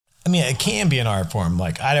mean, it can be an art form.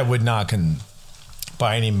 Like, I would not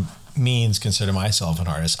by any means consider myself an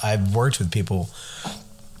artist. I've worked with people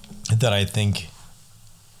that I think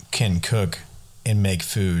can cook and make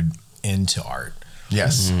food into art.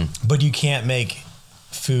 Yes. Mm-hmm. But you can't make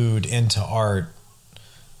food into art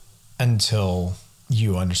until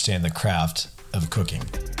you understand the craft of cooking.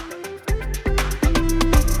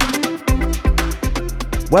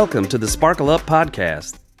 Welcome to the Sparkle Up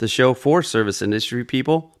Podcast, the show for service industry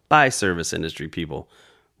people by service industry people.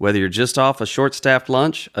 Whether you're just off a short-staffed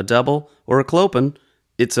lunch, a double, or a clopin',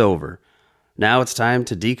 it's over. Now it's time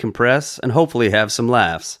to decompress and hopefully have some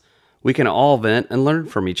laughs. We can all vent and learn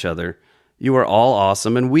from each other. You are all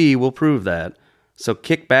awesome, and we will prove that. So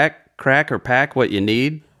kick back, crack, or pack what you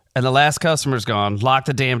need. And the last customer's gone. Lock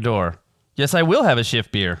the damn door. Yes, I will have a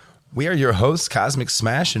shift beer. We are your hosts, Cosmic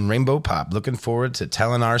Smash and Rainbow Pop, looking forward to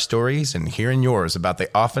telling our stories and hearing yours about the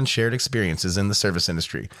often shared experiences in the service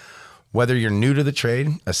industry. Whether you're new to the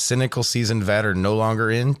trade, a cynical seasoned vet, or no longer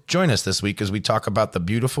in, join us this week as we talk about the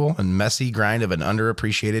beautiful and messy grind of an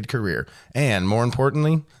underappreciated career, and more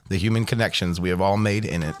importantly, the human connections we have all made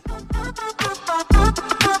in it.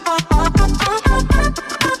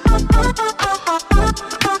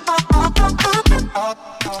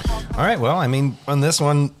 All right, well, I mean, on this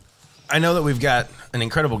one, I know that we've got an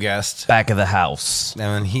incredible guest. Back of the house.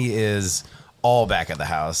 And he is all back at the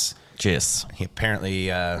house. Cheers. He apparently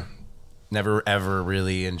never, ever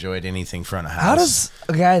really enjoyed anything front of house. How does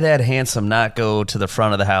a guy that handsome not go to the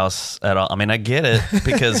front of the house at all? I mean, I get it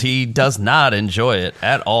because he does not enjoy it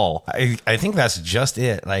at all. I think that's just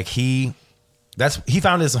it. Like he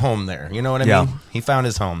found his home there. You know what I Yeah. mean? He found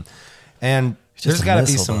his home. And there's got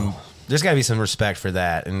to be some respect for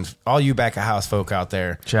that. And all you back of house folk out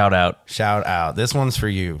there, Shout out. This one's for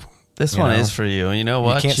you. This one is for you. And you know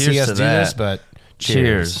what? You can't Cheers see us to do that. this, but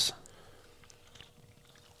Cheers.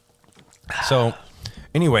 So,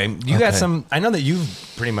 anyway, you got Okay. some. I know that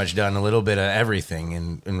you've pretty much done a little bit of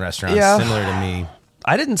everything in restaurants, Yeah. similar to me.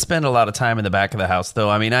 I didn't spend a lot of time in the back of the house, though.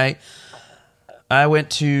 I mean, I went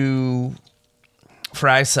to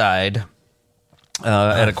Fry Side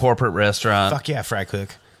at a corporate restaurant. Fuck yeah, fry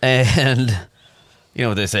cook. And you know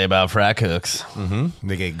what they say about fry cooks. Mm-hmm.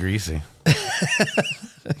 They get greasy.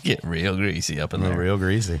 Get real greasy up in there. Real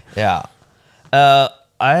greasy. Yeah.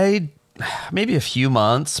 I maybe a few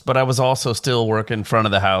months, but I was also still working front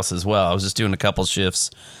of the house as well. I was just doing a couple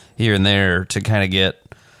shifts here and there to kind of get,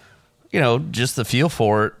 just the feel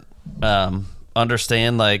for it.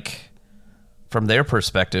 Understand, like, from their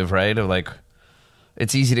perspective, right? Of like,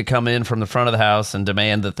 it's easy to come in from the front of the house and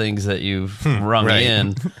demand the things that you've rung right.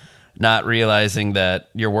 in, not realizing that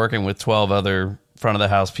you're working with 12 other front of the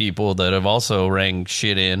house people that have also rang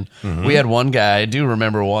shit in. Mm-hmm. We had one guy, I do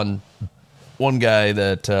remember one guy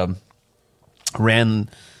that ran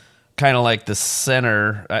kind of like the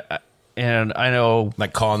center, and I know,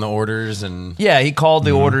 Like calling the orders and he called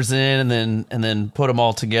the orders in and then put them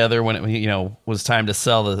all together when it was time to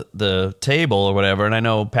sell the table or whatever. And I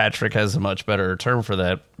know Patrick has a much better term for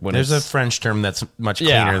that. When there's a French term that's much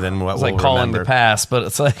cleaner than what it's we'll like calling remember. the pass, but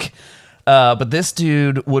it's like, but this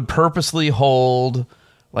dude would purposely hold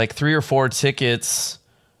like 3 or 4 tickets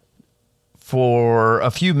for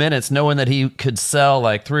a few minutes, knowing that he could sell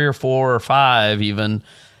like 3 or 4 or 5 even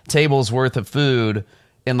tables worth of food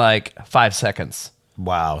in like 5 seconds.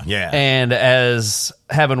 Wow, yeah. And as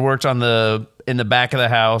having worked in the back of the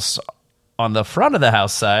house, on the front of the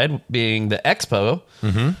house side, being the expo,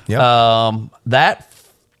 that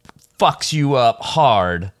fucks you up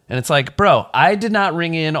hard. And it's like, bro, I did not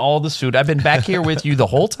ring in all this food. I've been back here with you the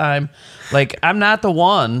whole time. Like, I'm not the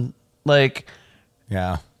one. Like,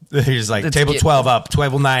 yeah. He's like, table 12 up,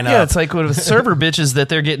 table 9 up. yeah, it's like with server bitches that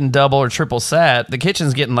they're getting double or triple sat. The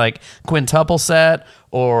kitchen's getting like quintuple sat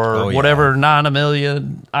or whatever,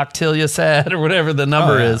 non-a-million, octilia sat or whatever the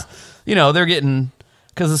number is. They're getting,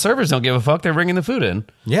 because the servers don't give a fuck. They're bringing the food in.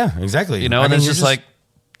 Yeah, exactly. And it's just like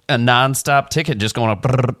a nonstop ticket just going up.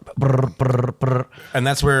 Brr, brr, brr, brr. And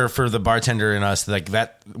that's where, for the bartender and us, like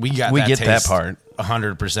that, we get that taste part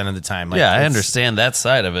 100% of the time. Like, yeah, I understand that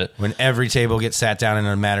side of it. When every table gets sat down in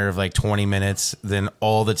a matter of like 20 minutes, then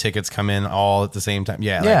all the tickets come in all at the same time.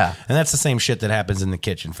 Yeah. And that's the same shit that happens in the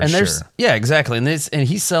kitchen for sure. Yeah, exactly. And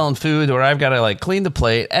he's selling food where I've got to like clean the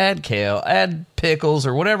plate, add kale, add pickles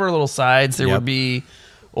or whatever little sides there would be,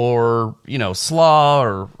 or, slaw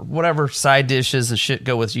or whatever side dishes and shit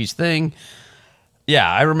go with each thing. Yeah,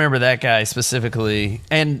 I remember that guy specifically.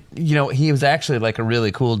 And, he was actually like a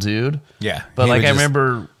really cool dude. Yeah. But like, I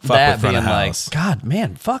remember that being like, God,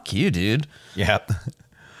 man, fuck you, dude. Yep.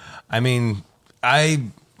 I mean,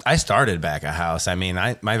 I started back a house. I mean,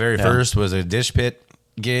 my very first was a dish pit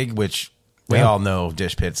gig, which we all know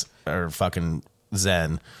dish pits are fucking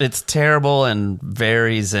zen. It's terrible and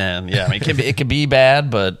very zen. Yeah, I mean, it can be bad,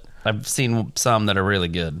 but I've seen some that are really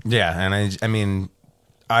good. Yeah, and I mean,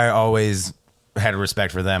 I always had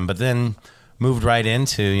respect for them, but then moved right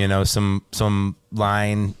into, you know, some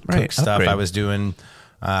line cook stuff. Upgrade. I was doing,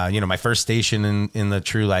 you know, my first station in the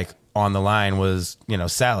true, like, on the line was, you know,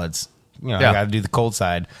 salads. You know, I got to do the cold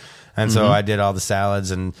side. And so I did all the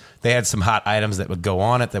salads, and they had some hot items that would go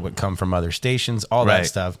on it that would come from other stations, all that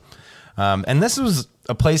stuff. And this was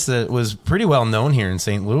a place that was pretty well known here in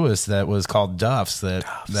St. Louis that was called Duff's.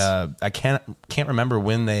 I can't remember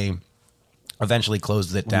when they eventually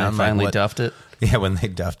closed it down. When they finally duffed it? Yeah, when they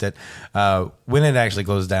duffed it. When it actually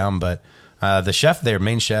closed down, but the chef there,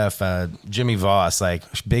 main chef, Jimmy Voss, like,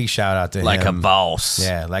 big shout out to him. Like a boss.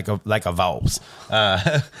 Yeah, like a Voss.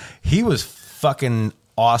 He was fucking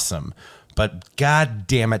awesome, but god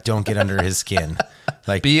damn it, don't get under his skin.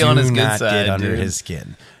 Like, Be do on his good not side, get under dude. his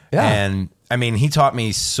skin. Yeah. And I mean, he taught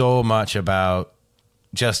me so much about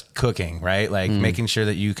just cooking, right? Like making sure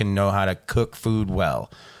that you can know how to cook food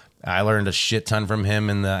well. I learned a shit ton from him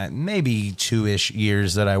in the maybe 2-ish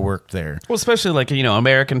years that I worked there. Well, especially like, you know,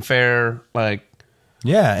 American fare, like,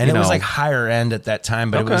 Yeah, and You it was know. like higher end at that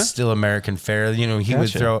time, but it Okay. was still American fare. You know, he would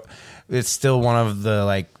Gotcha. throw. It's still one of the,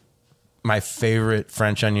 like, my favorite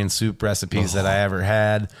French onion soup recipes that I ever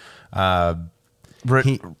had.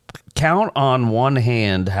 count on one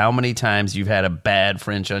hand how many times you've had a bad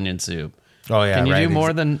French onion soup. Oh yeah, Can you right. do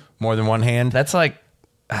more than one hand? that's? Like,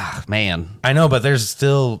 man, I know, but there's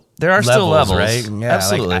still There are still levels. right? Yeah,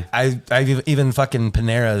 Absolutely. Like I've even fucking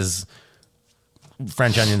Panera's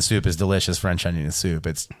French onion soup is delicious. French onion soup.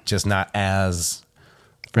 It's just not as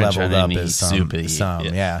French leveled up onion as some. soupy.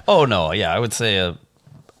 Yeah. Oh no, yeah, I would say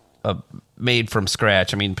a made from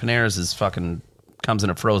scratch. I mean, Panera's is fucking comes in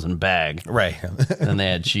a frozen bag, Right. and they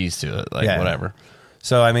add cheese to it, like Yeah. whatever.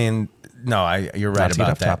 So I mean, no, you're right Not to get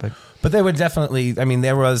about off that. topic. But they would definitely. I mean,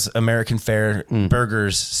 there was American fare,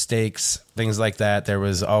 burgers, steaks, things like that. There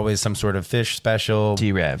was always some sort of fish special.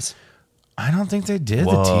 T-Ravs. I don't think they did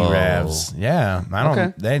Whoa. the T-Ravs. Yeah, I don't.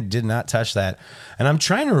 Okay. They did not touch that. And I'm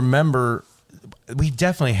trying to remember. We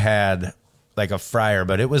definitely had like a fryer,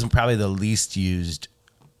 but it was probably the least used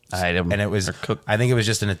Item. and it was. or cooked. I think it was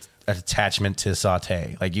just an attachment to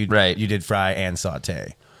saute. Like you did fry and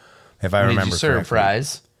saute. If I Did remember you serve correctly.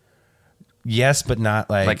 fries Yes, but not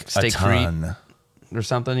like a steak ton. or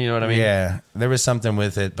something? You know what I mean? Yeah, there was something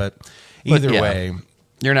with it, but either yeah. way,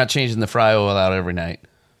 You're not changing the fry oil out every night.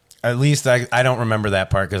 at least I don't remember that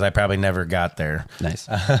part because I probably never got there. Nice.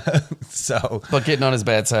 So But getting on his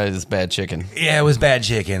bad side is bad chicken. yeah, it was bad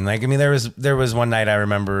chicken. Like I mean, there was one night I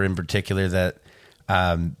remember in particular that,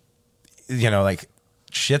 you know, like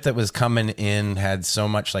shit that was coming in had so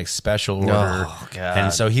much like special order, Oh, God.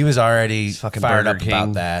 and so he was already Fucking fired Burger up King.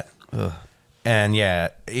 about that. And yeah,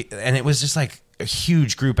 and it was just like a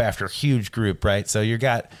huge group after huge group, right? So you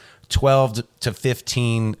got 12 to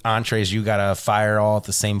 15 entrees you gotta fire all at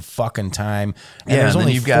the same fucking time. And Yeah, there's and then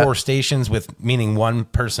only you've 4 got- stations with meaning one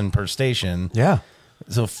person per station. Yeah.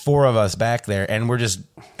 So 4 of us back there, and we're just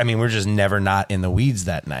never not in the weeds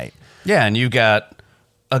that night. Yeah, and you got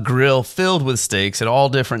a grill filled with steaks at all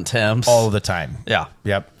different temps. All the time. Yeah.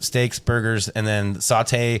 Yep. Steaks, burgers, and then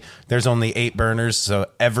saute. There's only 8 burners, so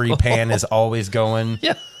every pan is always going.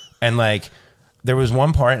 Yeah. And like, there was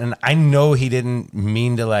one part, and I know he didn't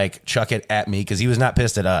mean to like chuck it at me because he was not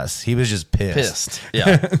pissed at us. He was just pissed.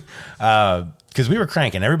 Yeah. Because we were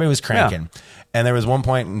cranking. Everybody was cranking. And there was one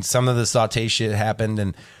point, and some of the saute shit happened,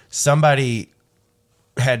 and somebody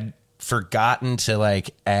had forgotten to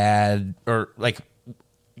like add or like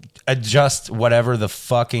adjust whatever the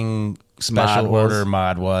fucking special Mod was. order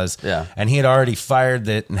mod was. Yeah. And he had already fired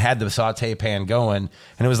it and had the saute pan going.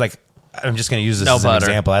 And it was like, I'm just going to use this No as an butter.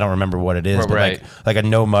 example. I don't remember what it is, but Right. like a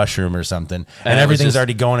no mushroom or something. And it was everything's just-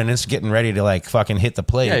 already going and it's getting ready to like fucking hit the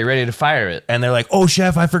plate. Yeah, you're ready to fire it. And they're like, "Oh,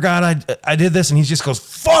 chef, I forgot I did this," and he just goes,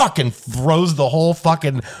 "Fuck," and throws the whole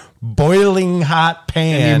fucking boiling hot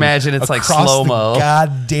pan. And you imagine it's like across slow-mo. the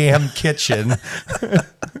goddamn kitchen,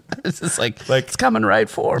 It's just like it's coming right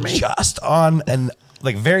for me. just on and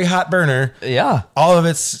like very hot burner. Yeah. All of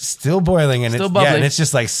it's still boiling, and Still it's bubbling. and it's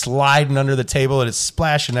just like sliding under the table, and it's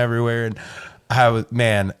splashing everywhere.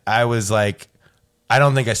 And I was like, I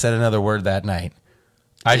don't think I said another word that night.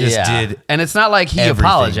 I just did. And it's not like he everything.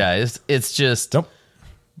 apologized. It's just Nope.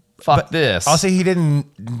 fuck this. I'll say he didn't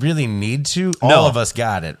really need to. No. All of us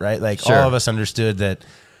got it, right? Like Sure. all of us understood that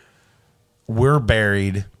we're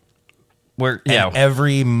buried. We're And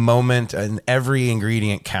every moment and every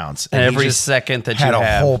ingredient counts. And he Every just second that had you a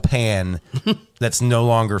have. whole pan that's no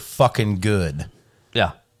longer fucking good.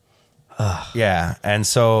 Yeah. Yeah. And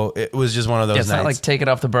so it was just one of those It's nights. not like take it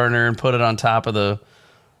off the burner and put it on top of the,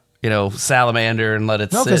 salamander and let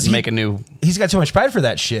it sit and make a new. He's got too much pride for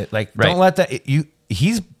that shit. Like, Right. don't let that.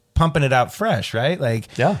 He's pumping it out fresh, right? Like,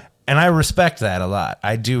 Yeah. And I respect that a lot.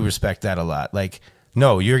 I do respect that a lot. Like,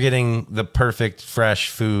 no, you're getting the perfect fresh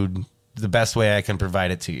food the best way I can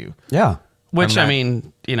provide it to you. Yeah. Which,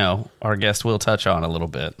 I'm not- our guest will touch on a little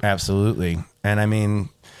bit. Absolutely. And I mean,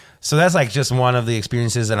 so that's like just one of the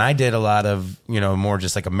experiences. And I did a lot of, more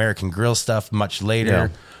just like American Grill stuff much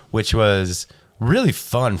later, which was really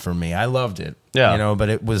fun for me. I loved it. Yeah. But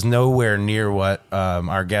it was nowhere near what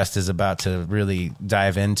our guest is about to really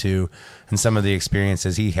dive into and some of the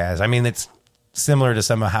experiences he has. I mean, it's similar to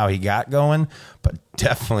some of how he got going, but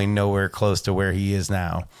definitely nowhere close to where he is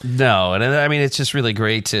now. No. And I mean, it's just really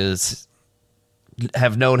great to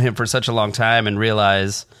have known him for such a long time and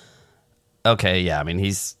realize, okay, yeah, I mean,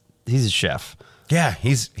 he's a chef. Yeah,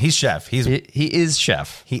 he's chef. He is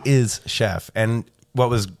chef. He is chef. And we'll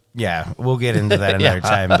get into that another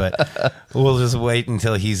time, but we'll just wait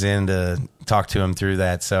until he's in to talk to him through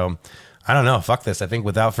that. So I don't know. Fuck this. I think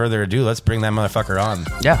without further ado, let's bring that motherfucker on.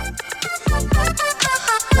 Yeah.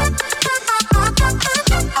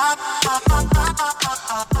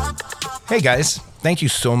 Hey guys, thank you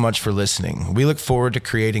so much for listening. We look forward to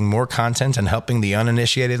creating more content and helping the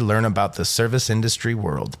uninitiated learn about the service industry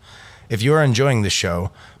world. If you are enjoying the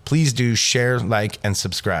show, please do share, like, and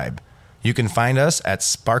subscribe. You can find us at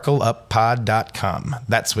sparkleuppod.com.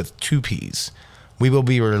 That's with 2 P's. We will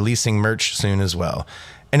be releasing merch soon as well.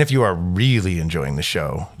 And if you are really enjoying the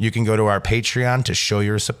show, you can go to our Patreon to show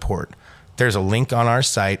your support. There's a link on our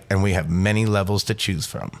site, and we have many levels to choose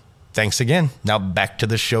from. Thanks again. Now back to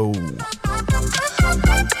the show.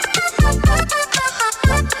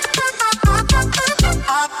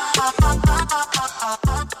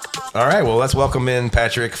 All right, well, let's welcome in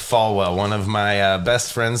Patrick Falwell, one of my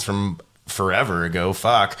best friends from forever ago.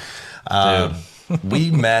 Fuck. We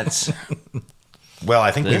met, well,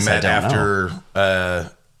 I think we met after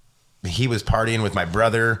he was partying with my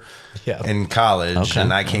brother in college,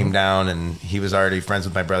 and I came down, and he was already friends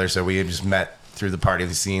with my brother, so we had just met through the party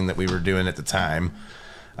scene that we were doing at the time.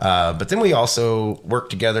 But then we also worked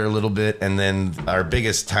together a little bit, and then our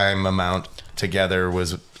biggest time amount together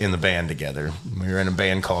was in the band together. We were in a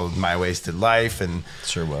band called My Wasted Life, and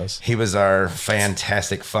Sure was. he was our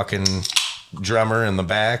fantastic fucking drummer in the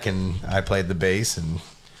back, and I played the bass, and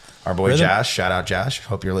our boy Rhythm. Josh, shout out Josh,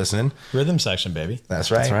 hope you're listening. Rhythm section, baby.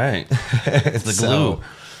 That's right. That's right. It's the glue.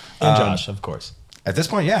 And Josh, of course. At this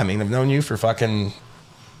point, I've known you for fucking,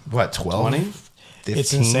 12? 20? 15?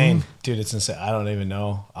 It's insane. Dude, it's insane. I don't even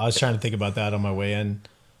know. I was trying to think about that on my way in.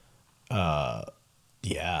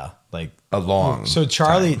 Like A long So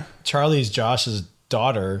Charlie's Josh's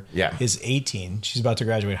daughter Yeah. is 18. She's about to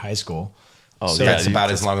graduate high school. Oh, So That's about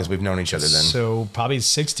as long as we've known each other then. So probably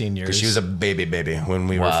 16 years. Because she was a baby when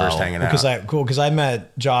we were Wow. first hanging out. Because I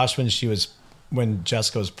met Josh when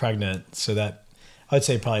Jessica was pregnant. So that I would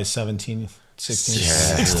say probably 17, 16,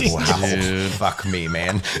 16. Wow. Dude. Fuck me,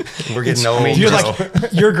 man. We're getting old. You're bro.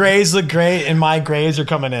 like, your grades look great and my grades are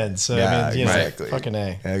coming in. So Yeah, I mean, you know, exactly. fucking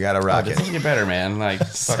A. I gotta rock It it. doesn't get better, man. Like,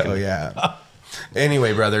 So yeah.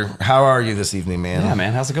 Anyway, brother, how are you this evening, man? yeah,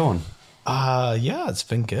 man. How's it going? Yeah, it's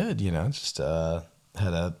been good. Just had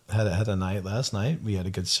a night last night. We had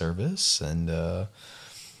a good service and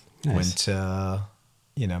Nice. went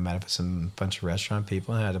met up with some bunch of restaurant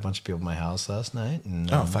people. I had a bunch of people at my house last night, and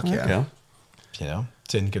Oh fuck yeah! Okay.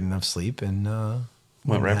 didn't get enough sleep and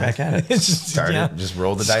Went right back at it. It's just, Started just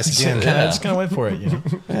roll the dice again. Just kind of wait for it. Yeah,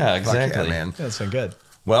 Fuck yeah, exactly. man. Yeah, it's been good.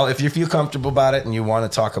 Well, if you feel comfortable about it and you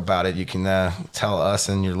want to talk about it, you can tell us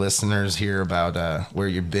and your listeners here about where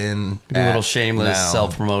you've been. Do a at little shameless now.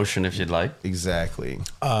 self-promotion if you'd like. Exactly.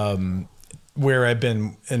 Where I've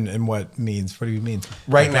been and what means? What do you mean?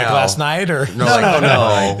 Right like now. last night or No.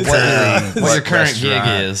 What your current gig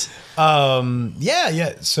is.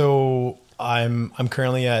 Yeah. So I'm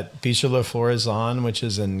currently at Beach of La Florazon, which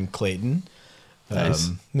is in Clayton,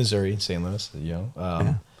 Nice. Missouri, St. Louis,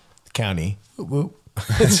 county. Whoop, whoop.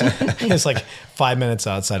 It's like 5 minutes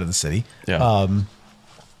outside of the city. Yeah.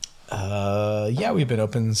 We've been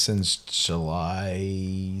open since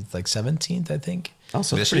July 17th, I think.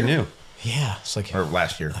 Also, This pretty year? new. Yeah, it's like Or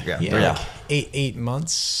last year. Yeah. Yeah. like eight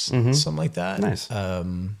months, something like that. Nice.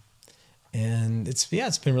 And it's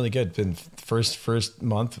been really good. Been first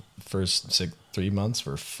 3 months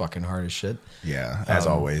were fucking hard as shit. Yeah, as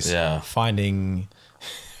always. Yeah. Finding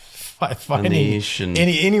niche and-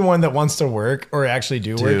 anyone that wants to work or actually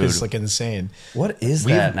do work is Dude. like insane. What is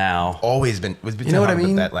We've that now? Always been. We've been You know what I talking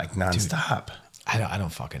mean? about that like nonstop. I don't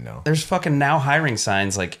fucking know. There's fucking now hiring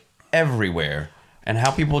signs like everywhere, and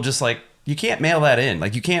how people just like, you can't mail that in.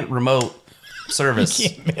 Like, you can't remote service. You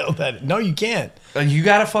can't mail that. No, you can't. You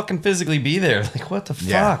gotta fucking physically be there. Like, what the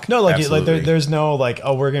fuck? No, like Absolutely. there's no like,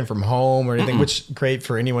 oh, working from home or anything, which great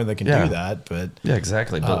for anyone that can Yeah. do that. But Yeah,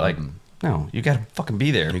 exactly. But like, no, you gotta fucking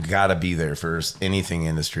be there. You gotta be there for anything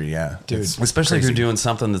industry, yeah. Dude. It's Especially if crazy. you're doing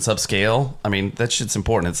something that's upscale. I mean, that shit's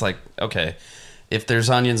important. It's like, okay, if there's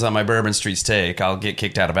onions on my Bourbon Street steak, I'll get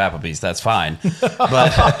kicked out of Applebee's. That's fine.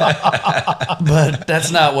 But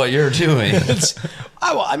that's not what you're doing.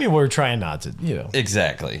 I mean, we're trying not to, you know.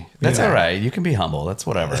 Exactly. That's all right. You can be humble. That's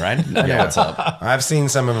whatever. I know Yeah. what's up. I've seen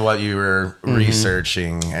some of what you were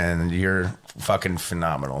researching, and you're fucking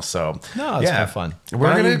phenomenal. So No, it's been fun.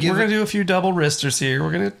 We're gonna do a few double wristers here.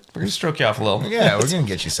 We're gonna stroke you off a little. Yeah, we're gonna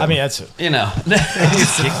get you I some. mean, that's. You know. Oh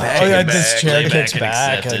yeah, this chair lay back kicks and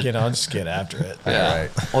back. accept Like, it. you know, just get after it. Yeah.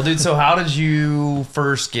 Right. Well, dude, so how did you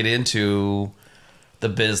first get into the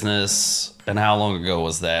business, and how long ago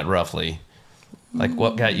was that, roughly? Like,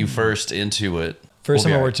 what got you first into it? First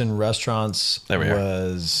time I Okay. worked in restaurants There we are.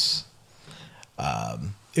 was,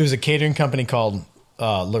 it was a catering company called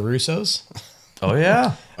La Russo's. Oh,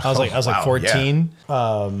 yeah. I was like wow, 14.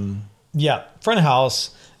 Yeah, front of house.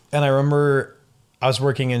 And I remember I was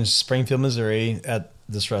working in Springfield, Missouri at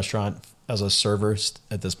this restaurant as a server.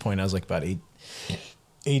 At this point, I was like about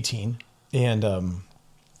 18. And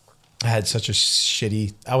I had such a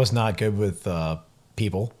I was not good with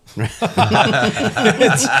people. What's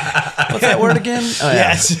that word again? Oh, yeah.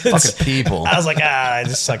 Yes, it's- Fucking people. I was like, I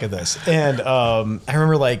just suck at this. And I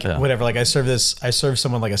remember like whatever, like I served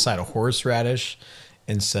someone like a side of horseradish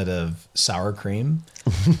instead of sour cream.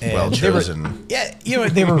 And Well they were- chosen. yeah, you know,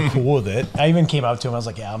 they were cool with it. I even came up to him. I was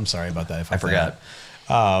like, yeah, I'm sorry about that. I forgot.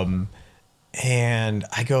 And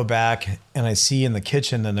I go back and I see in the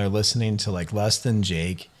kitchen and they're listening to like Less Than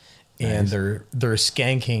Jake, and they're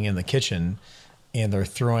skanking in the kitchen, and they're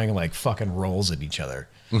throwing like fucking rolls at each other.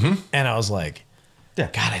 Mm-hmm. And I was like, Yeah.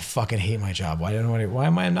 God, I fucking hate my job. Why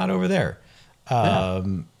am I not over there?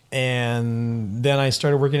 And then I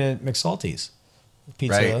started working at McSalty's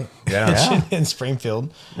Pizza Right. Yeah. in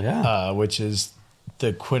Springfield, Yeah. which is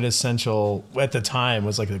the quintessential, at the time,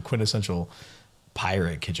 was like the quintessential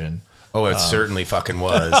pirate kitchen. Oh, it certainly fucking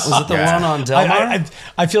was. Was it the one on Delmar?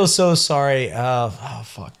 I feel so sorry. Oh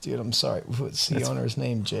fuck, dude, I'm sorry. What's the owner's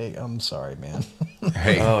name? Jake. I'm sorry, man.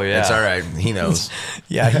 Hey, Oh, yeah. it's all right. He knows.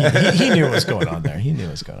 Yeah, he knew what was going on there. He knew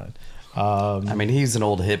what was going on. I mean, he's an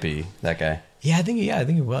old hippie, that guy. Yeah, I think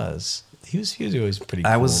he was. He was always pretty.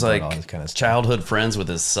 I cool was about like all this kind of stuff. childhood friends with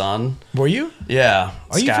his son. Were you? Yeah.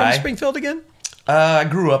 Are you from Sky. Springfield again? I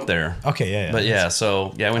grew up there. Okay, yeah. But yeah,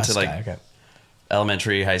 so yeah, I went to like okay.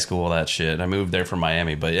 elementary, high school, all that shit. I moved there from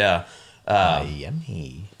Miami, but yeah.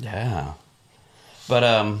 Miami. Yeah.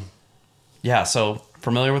 But yeah, so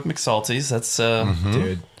familiar with McSalty's. That's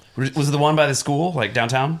Dude. was it the one by the school, like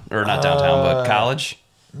downtown? Or not downtown, but college?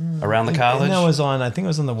 Around the college? And that was on. I think it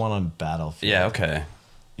was on the one on Battlefield. Yeah, okay.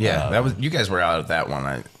 Yeah, that was. You guys were out at that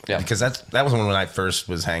one. Yeah. Because that was when I first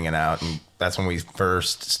was hanging out, and that's when we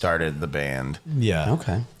first started the band. Yeah.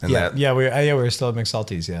 Okay. And Yeah. that, Yeah. We were still at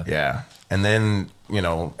McSalty's. Yeah. yeah. And then,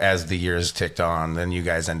 as the years ticked on, then you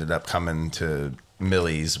guys ended up coming to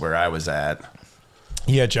Millie's where I was at.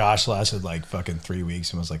 Yeah. Josh lasted like fucking 3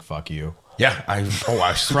 weeks and was like, "Fuck you." Yeah, I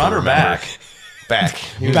super Front or remember. back? Back.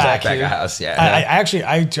 He was Back. at back of house. Yeah. I actually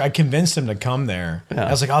I convinced him to come there. Yeah.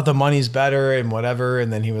 I was like, "Oh, the money's better and whatever,"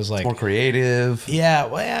 and then he was like, More creative. "Yeah,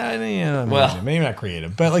 well, yeah, Well. maybe not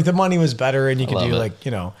creative, but like the money was better and you could love do it. like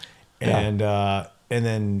and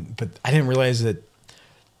then but I didn't realize that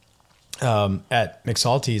at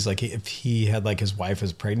McSalty's, like if he had like his wife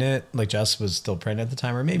was pregnant, like Jess was still pregnant at the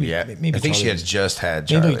time, or maybe yeah. maybe I think she Charlie had was- just had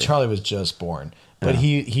Charlie. maybe Charlie was just born, but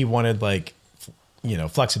he wanted like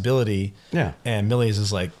flexibility. Yeah. And Millie's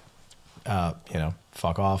is like,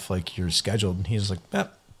 fuck off, like you're scheduled. And he's like,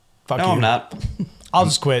 fuck No, you. I'm not. I'll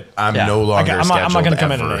just quit. I'm Yeah. no longer I'm not scheduled going to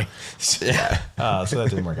come in ever. today. Yeah. So that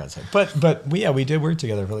didn't work out. So. But we did work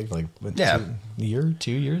together for like what, Yeah.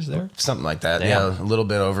 2 years there. Something like that. Damn. Yeah, a little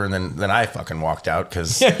bit over. And then I fucking walked out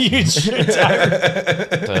because Yeah, you should.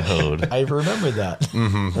 The hood. I remember that.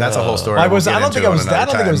 that's a whole story. I we'll was. get I don't into think I on was. I another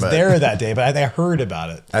don't think I time, was but there that day, but I heard about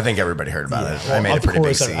it. I think everybody heard about it. I Well, made a of pretty big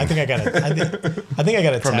course, scene. I think I got it. I think I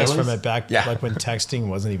got a From text Millie's? from it back, Yeah. like when texting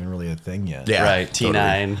wasn't even really a thing yet. Yeah, Right. totally.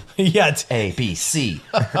 T9. Yeah. It's, A, B, C,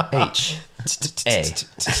 H, A,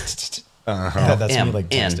 that's me like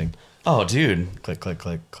M, N. texting. Oh, dude. Click, click,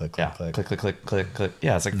 click, click, Yeah. click, Click, click, click, click, click.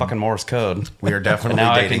 Yeah, it's like fucking Morse code. We are definitely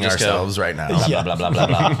Now I can dating just go- ourselves right now. Blah, blah, blah,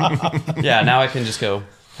 blah, blah. Yeah, now I can just go,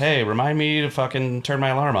 hey, remind me to fucking turn my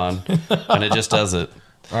alarm on. And it just does it.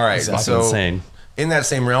 All right. It's So insane. in that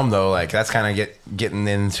same realm, though, like that's kind of getting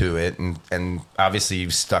into it. And obviously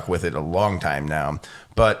you've stuck with it a long time now.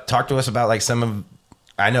 But talk to us about like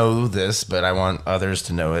I know this, but I want others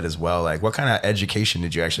to know it as well. Like what kind of education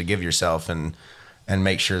did you actually give yourself and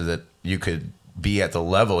make sure that you could be at the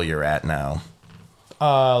level you're at now?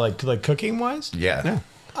 Like cooking wise? Yeah.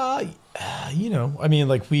 I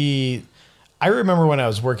mean, I remember when I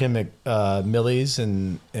was working at Millie's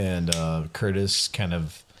and Curtis kind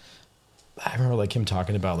of, I remember like him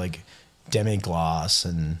talking about like demi-glace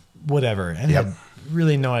and whatever. And I had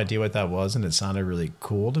really no idea what that was. And it sounded really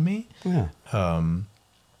cool to me. Yeah.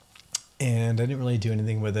 And I didn't really do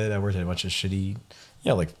anything with it. I worked at a bunch of shitty,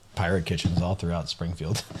 like pirate kitchens all throughout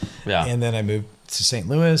Springfield. Yeah. And then I moved to St.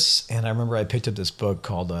 Louis, and I remember I picked up this book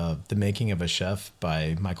called The Making of a Chef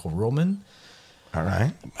by Michael Ruhlman. All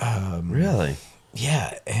right. Really?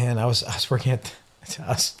 Yeah, and I was working at, I'm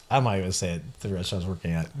not even going to say it, the restaurant I was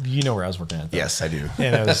working at. You know where I was working at, though. Yes, I do.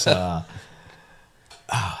 And I was...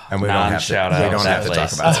 And we don't have to talk about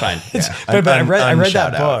That's it. fine. Yeah. But I read that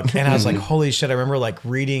Unshout out. book, and I was like, holy shit. I remember like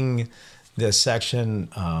reading this section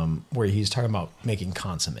where he's talking about making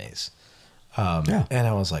consommes. And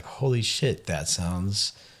I was like, holy shit, that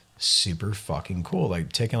sounds super fucking cool.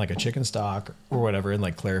 Like taking like a chicken stock or whatever and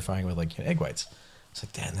like clarifying with like egg whites. It's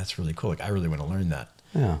like, damn, that's really cool. Like I really want to learn that.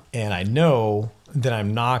 Yeah. And I know that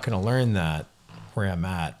I'm not going to learn that where I'm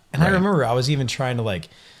at. And I remember I was even trying to like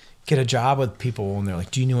get a job with people and they're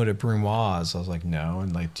like, do you know what a brunoise is? I was like, no.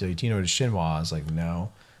 And like, do you know what a chinois is? I was like,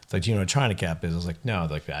 no. It's like, do you know what a China cap is? I was like, no.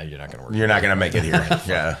 They're like, you're not going to work. You're not going to make it here.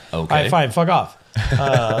 Yeah. Okay. All right, fine. Fuck off.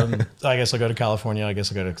 I guess I'll go to California. I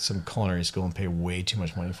guess I'll go to some culinary school and pay way too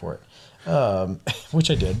much money for it,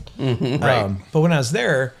 which I did. Right. But when I was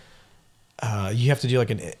there, you have to do like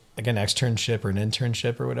an externship or an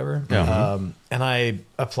internship or whatever. And I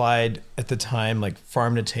applied at the time, like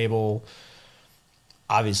farm to table.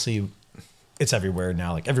 Obviously, it's everywhere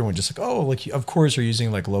now. Like everyone just like, oh, like of course you're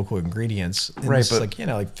using like local ingredients. And Right, this is, but like,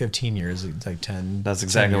 like 15 years, like 10. That's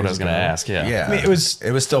exactly 10 what I years was going to ago. ask. Yeah. Yeah. I mean, it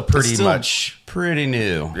was still pretty Still much. pretty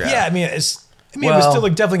new. Yeah, I mean, it was still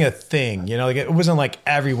like definitely a thing, like it wasn't like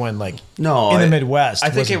everyone like in the Midwest. I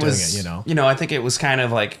think it was doing it, I think it was kind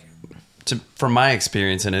of like, from my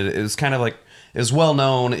experience in it, it was kind of like it was well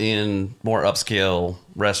known in more upscale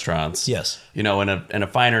restaurants. Yes, in a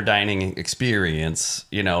finer dining experience.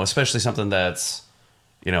 Especially something that's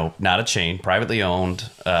not a chain, privately owned.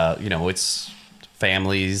 It's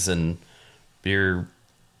families and you're.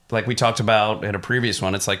 Like we talked about in a previous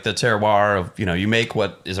one, it's like the terroir of, you make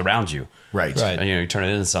what is around you. Right. And, you turn it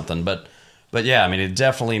into something. But yeah, I mean, it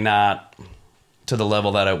definitely not to the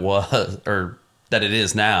level that it was or that it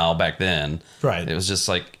is now back then. Right. It was just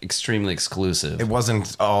like extremely exclusive. It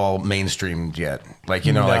wasn't all mainstreamed yet. Like,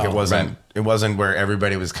 No, like it wasn't where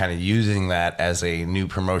everybody was kind of using that as a new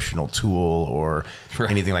promotional tool or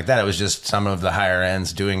anything like that. It was just some of the higher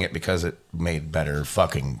ends doing it because it made better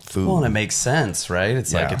fucking food. Well, and it makes sense, right?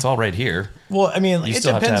 It's like, it's all right here. Well, I mean, You it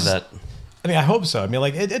still depends. have to have that. I mean, I hope so. I mean,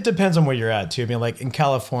 like it depends on where you're at too. I mean, like in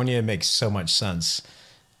California, it makes so much sense.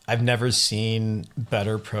 I've never seen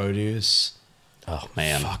better produce. Oh,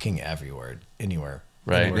 man. Fucking everywhere, anywhere,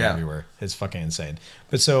 Right. anywhere, Yeah. everywhere. It's fucking insane.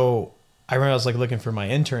 But so I remember I was like looking for my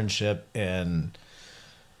internship and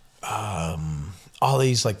all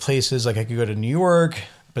these like places, like I could go to New York,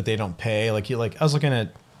 but they don't pay. Like I was looking at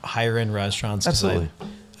higher end restaurants. 'Cause Absolutely. I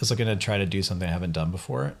was looking to try to do something I haven't done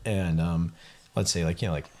before. And let's say like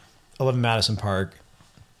 11 Madison Park,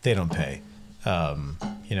 they don't pay.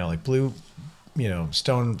 Like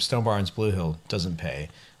Stone Barns, Blue Hill doesn't pay.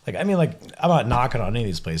 Like, I mean, like, I'm not knocking on any of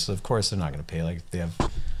these places. Of course, they're not going to pay. Like, they have...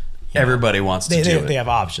 Everybody wants to do it. They have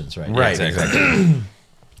options, right? Right, exactly.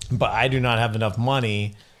 But I do not have enough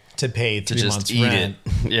money to pay To 3 just months eat rent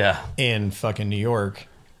it. Yeah. in fucking New York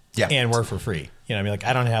and work for free. You know what I mean? Like,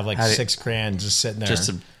 I don't have, like, $6,000 just sitting there. Just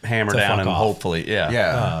to hammer to down fuck and off. hopefully,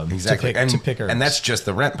 Yeah, exactly. to pick herbs. And that's just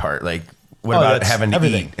the rent part. Like, what about that's having to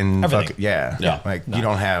everything. eat and Everything. fuck? Yeah. Like, you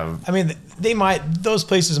don't have. I mean, those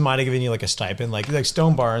places might have given you like a stipend. Like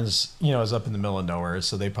Stone Barns, is up in the middle of nowhere,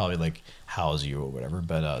 so they probably like house you or whatever.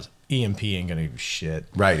 But EMP ain't gonna do shit.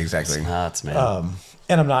 Right, exactly. Nuts, man.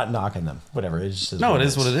 And I'm not knocking them. Whatever. It's just No, it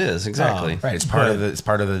is what it is. Exactly. Right, it's part of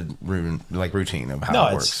the routine of how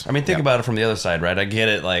it works. I mean, think about it from the other side, right? I get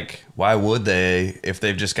it. Like, why would they if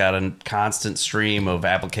they've just got a constant stream of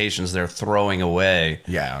applications they're throwing away?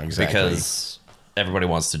 Yeah, exactly. Because everybody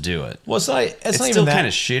wants to do it. Well, it's not It's even still that. kind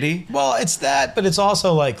of shitty. Well, it's that, but it's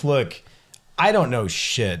also like, look, I don't know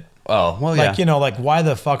shit. Oh, well, yeah. Like, like why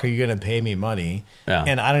the fuck are you gonna pay me money? Yeah.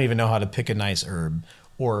 And I don't even know how to pick a nice herb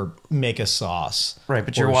or make a sauce. Right,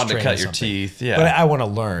 but or you're wanting to strain cut your something. teeth. Yeah. But I want to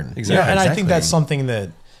learn. Exactly. You know, and I think Exactly. that's something that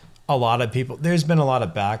a lot of people, there's been a lot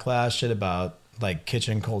of backlash shit about like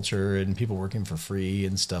kitchen culture and people working for free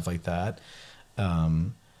and stuff like that.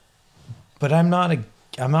 But I'm not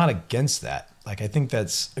against that. Like, I think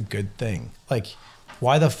that's a good thing. Like,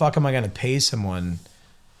 why the fuck am I going to pay someone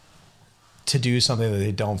to do something that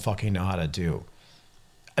they don't fucking know how to do?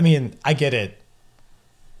 I mean, I get it.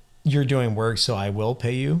 You're doing work, so I will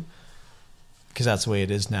pay you because that's the way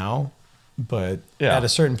it is now. But at a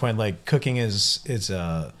certain point, like, cooking is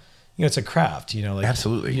a, you know, it's a craft, you know, like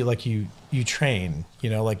Absolutely. You train, you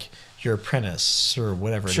know, like your apprentice or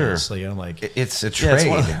whatever it is. So, you know, like It's a trade.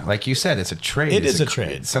 Like you said, it's a trade. It is a cr-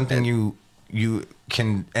 trade. It's something you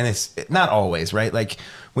can, and it's not always, right? Like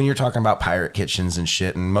when you're talking about pirate kitchens and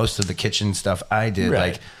shit, and most of the kitchen stuff I did,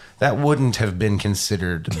 Right. like that wouldn't have been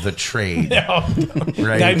considered the trade, right?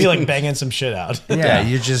 right? That'd be like banging some shit out. Yeah,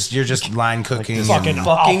 you're just line cooking. Fucking and,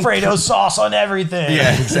 Alfredo sauce on everything.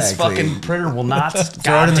 yeah, This exactly. fucking printer will not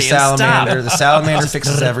Throw it in the salamander. The salamander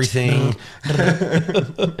fixes everything.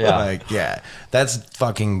 Yeah. Like, yeah, that's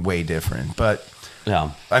fucking way different. But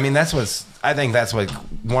Yeah. I mean, I think that's like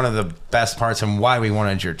one of the best parts and why we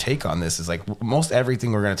wanted your take on this is like most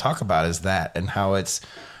everything we're going to talk about is that and how it's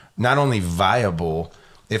not only viable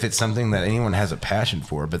if it's something that anyone has a passion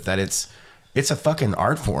for, but that it's a fucking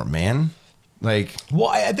art form, man. Like, Well,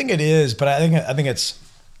 I think it is, but I think it's.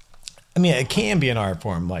 I mean, it can be an art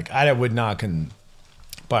form. Like, I would not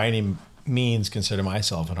by any means consider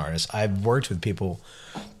myself an artist. I've worked with people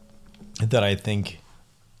that I think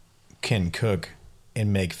can cook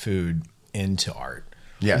and make food into art.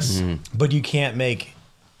 yes, But you can't make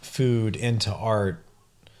food into art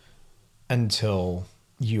until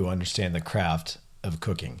you understand the craft of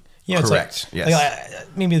cooking. You know, Correct. It's like, Yes.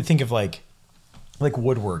 maybe think of like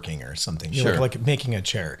woodworking or something. You know, Sure. like making a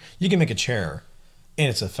chair. You can make a chair and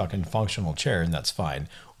it's a fucking functional chair and that's fine.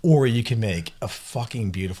 Or you can make a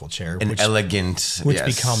fucking beautiful chair, an elegant, which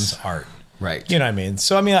yes. becomes art. Right. You know what I mean?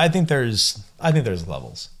 So I mean, I think there's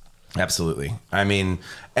levels. Absolutely. I mean,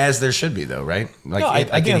 as there should be, though, right? Like, No, I like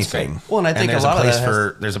think that's anything. great. Well, and I think there's a lot of place that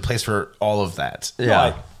has- there's a place for all of that.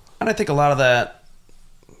 Yeah. And I think a lot of that,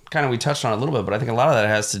 kind of we touched on it a little bit, but I think a lot of that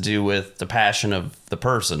has to do with the passion of the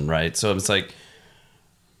person, right? So it's like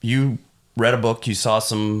you read a book, you saw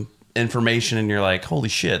some information, and you're like, holy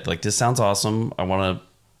shit, like this sounds awesome. I want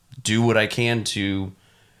to do what I can to.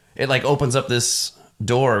 It like opens up this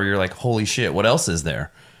door where you're like, holy shit, what else is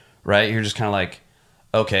there? Right? You're just kind of like,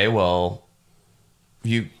 okay, well,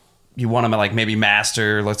 you want to like maybe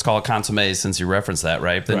master, let's call it consommé since you referenced that,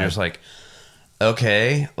 right? Then Right. you're just like,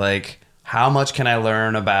 okay, like how much can I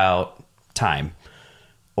learn about time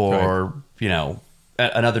or, you know,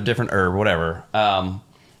 another different herb, whatever.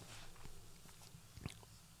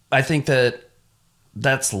 I think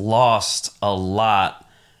that's lost a lot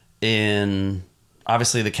in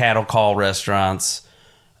obviously the cattle call restaurants.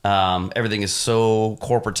 Everything is so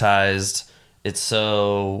corporatized. It's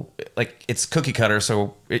so like it's cookie cutter.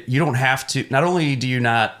 So you don't have to, not only do you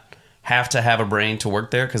not have to have a brain to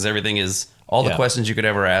work there because everything is all the Yeah. questions you could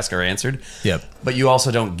ever ask are answered. Yep. But you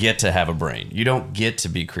also don't get to have a brain. You don't get to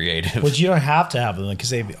be creative. Which you don't have to have them because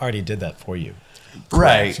they already did that for you.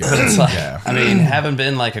 Right. But it's like, Yeah. I mean, having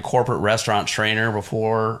been like a corporate restaurant trainer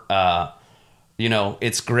before, you know,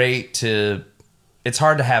 it's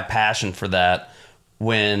hard to have passion for that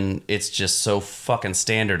when it's just so fucking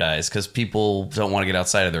standardized because people don't want to get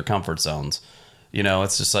outside of their comfort zones. You know,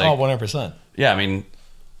 it's just like, Oh, 100%. yeah, I mean,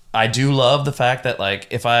 I do love the fact that like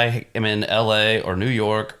if I am in LA or New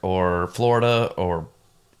York or Florida or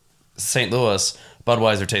St. Louis,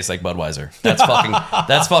 Budweiser tastes like Budweiser. That's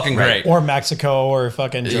fucking great. Or Mexico or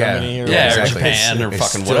fucking Germany or Yeah, whatever. or Japan or It's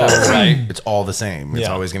fucking still- whatever, right? It's all the same. It's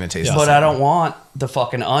Yeah. always going to taste Yeah. the But same. I don't want the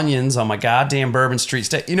fucking onions on my goddamn Bourbon Street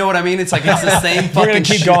steak. You know what I mean? It's like it's the same We're fucking gonna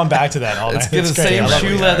keep shit. going back to that all It's night. the great. same I love shoe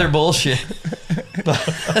it. leather bullshit.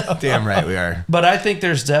 Damn right we are. But I think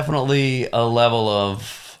there's definitely a level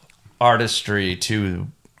of artistry to,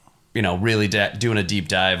 you know, really doing a deep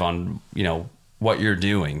dive on, you know, what you're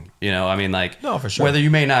doing. You know, I mean, like, No, for sure. whether you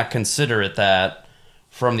may not consider it that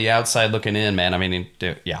from the outside looking in, man. I mean,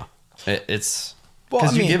 it's Well,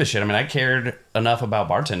 because I you mean- give a shit. I mean, I cared enough about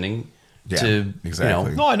bartending Yeah, to, exactly.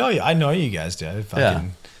 you know, No, I know you guys did.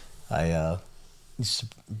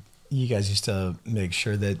 You guys used to make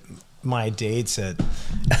sure that my dates at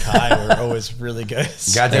Kai were always really good.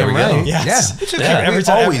 Goddamn we go. right. Yes. Yeah. We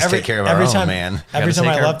always take care of our own, man. Every Gotta time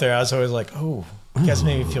take I care left of- there, I was always like, "Oh, you guys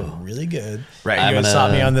made me feel really good." Right. You I'm guys gonna-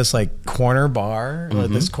 saw me on this like corner bar, or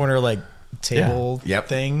this corner like table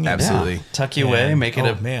thing. Absolutely. Yeah. Tuck you away, make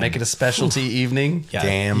it man. a specialty evening. Yeah,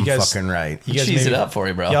 Damn you guys, fucking right. You guys Cheese made it me- up for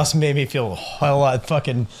you, bro. You also made me feel a whole lot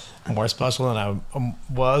fucking more special than I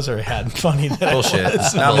was or had funny than Bullshit. I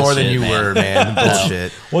was. Not more than Bullshit, you man. were, man.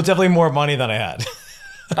 Bullshit. Well, definitely more money than I had.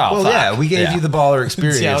 Oh, Well, yeah, we gave you the baller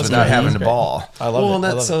experience Yeah, it was without great. having It to was ball. I love Well, it. and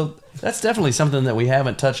I that's love it. that's definitely something that we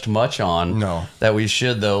haven't touched much on. No. That we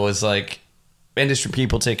should, though, is like industry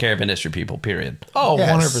people take care of industry people, period. Oh,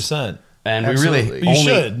 Yes. 100%. And Absolutely. You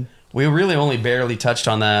should. We really only barely touched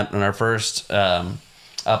on that in our first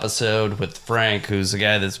episode with Frank, who's a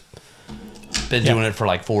guy that's been doing it for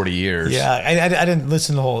like 40 years. Yeah, I didn't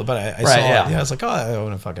listen to the whole, but I saw yeah. it. Yeah, I was like, oh, I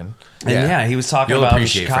want to fucking. And yeah, he was talking You'll about in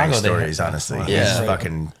appreciate Chicago. Frank's they had- stories, honestly. Yeah. He's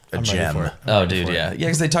fucking a I'm ready gem. for it. Oh, dude, yeah. Yeah,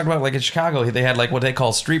 because they talked about like in Chicago, they had like what they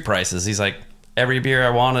call street prices. He's like, every beer I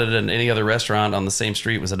wanted in any other restaurant on the same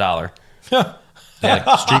street was $1.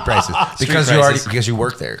 Yeah, street prices. Because you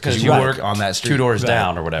work there. Because you work on that street. 2 doors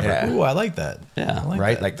down or whatever. Yeah. Ooh, I like that. Yeah. I like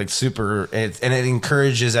Right? that. Like the super, and it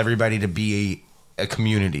encourages everybody to be a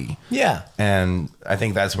community. Yeah. And I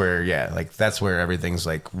think that's where, that's where everything's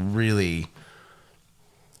like really,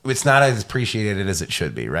 it's not as appreciated as it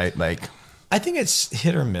should be, right? Like, I think it's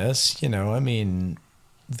hit or miss. You know, I mean,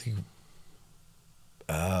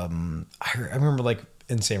 I remember like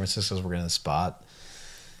in San Francisco, we were in a spot,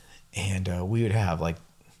 and we would have like,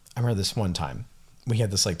 I remember this one time we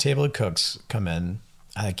had this like table of cooks come in.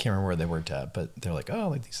 I can't remember where they worked at, but they're like, oh,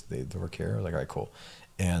 like they work here. I was like, all right, cool.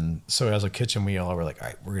 And so as a kitchen, we all were like, all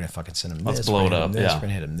right, we're gonna fucking send them this. Let's blow we're it gonna up, hit 'em this, yeah. we're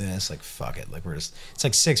gonna hit them this. Like, fuck it. Like, it's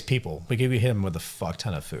like 6 people. We could hit them with a fuck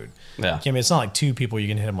ton of food. Yeah. I mean, it's not like 2 people. You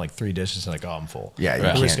can hit them like 3 dishes and like, oh, I'm full. Yeah, you We're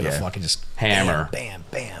can't, just gonna yeah. fucking just Hammer. bam,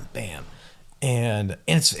 bam, bam. And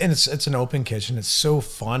it's an open kitchen. It's so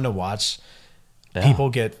fun to watch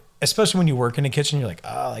people get, especially when you work in a kitchen. You're like,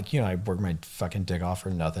 oh, like, you know, I work my fucking dick off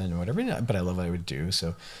for nothing or whatever. But I love what I would do.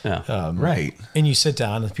 So right. And you sit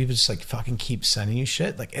down and people just like fucking keep sending you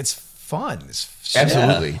shit. Like, it's fun. It's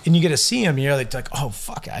Absolutely. and you get to see them. And you're like, oh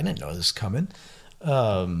fuck, I didn't know this was coming.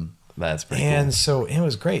 That's pretty And cool. so it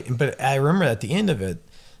was great. But I remember at the end of it,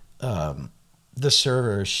 the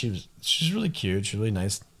server, she's really cute. She's really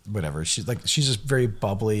nice. Whatever. She's just very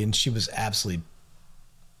bubbly, and she was absolutely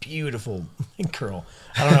beautiful girl.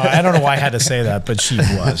 I don't know why I had to say that, but she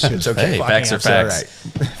was. She was okay. Hey, fucking facts are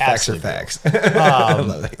absolutely facts. Right. Facts are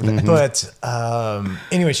absolutely facts. But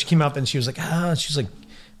anyway, she came up and she was like,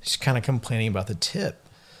 she's kind of complaining about the tip,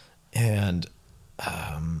 and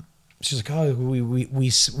she's like, oh, we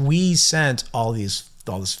sent all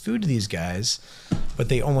this food to these guys, but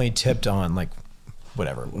they only tipped on like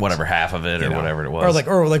whatever half of it or whatever it was.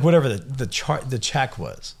 or like whatever the check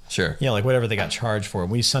was. Sure. You know, like whatever they got charged for.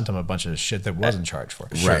 And we sent them a bunch of shit that wasn't charged for.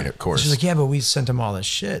 Right, of course. She's like, yeah, but we sent them all this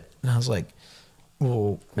shit. And I was like,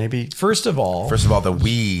 well, Maybe. first of all, the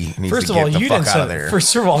we needs First to of all, get the you fuck didn't out send. of there.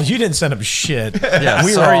 First of all, you didn't send up shit. Yeah,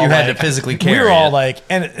 we sorry were all you had to like- physically We carry were all it. like,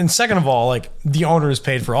 and second of all, like the owners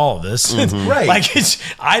paid for all of this, Right. Like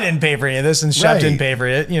I didn't pay for any of this, and Chef Right. didn't pay for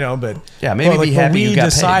it, you know. But Yeah, maybe but, be happy we you got paid.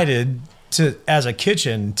 decided to, as a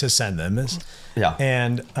kitchen, to send them this. Yeah.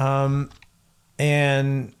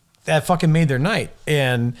 And that fucking made their night.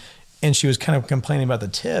 And she was kind of complaining about the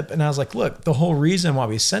tip, and I was like, look, the whole reason why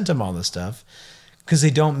we sent them all this stuff, because they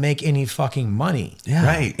don't make any fucking money. Yeah.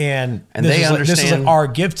 Right. And And this they is like, this is like understand- our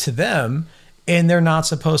gift to them, and they're not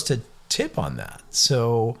supposed to tip on that.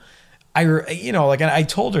 So I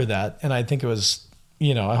told her that, and I think it was,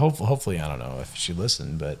 hopefully, I don't know if she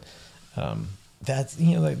listened, but that's,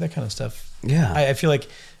 like that kind of stuff. Yeah. I feel like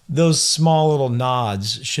those small little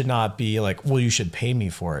nods should not be like, well, you should pay me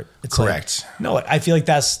for it. It's Correct. Like, no, I feel like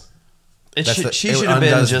she it should have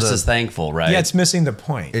been undoes just the- as thankful, right? yeah, it's missing the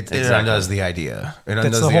point. It Exactly. undoes the idea. It That's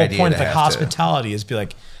undoes the the whole idea point to of like have to- hospitality is be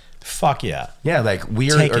like, fuck yeah. Yeah, like we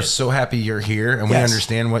Take are it. so happy you're here, and we Yes.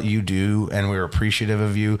 understand what you do, and we're appreciative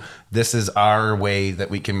of you. This is our way that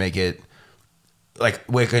we can make it, like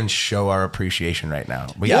we can show our appreciation right now.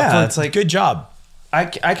 Yeah, it's like- good job. I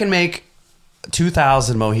can make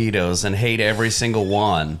 2,000 mojitos and hate every single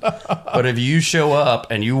one. But if you show up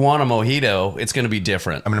and you want a mojito, it's going to be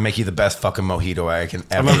different. I'm gonna make you the best fucking mojito I can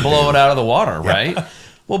ever. I'm going to blow it out of the water, right?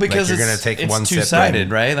 Well, because you're gonna it's, take it's one sip,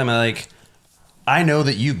 two-sided, right? I mean, like, I know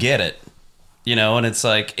that you get it, and it's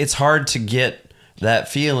like, it's hard to get that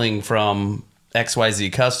feeling from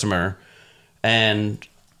XYZ customer. And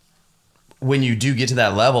when you do get to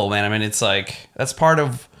that level, man, I mean, it's like, that's part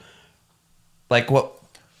of, like, what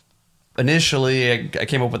initially I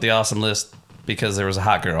came up with the awesome list because there was a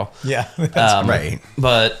hot girl. Yeah. Right.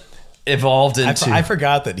 But evolved into... I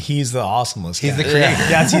forgot that he's the awesome list. He's guy. the creator.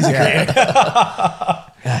 Yes, he's the creator.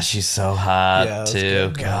 she's so hot Yeah, that's too.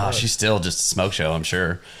 good. Gosh, she's still just a smoke show, I'm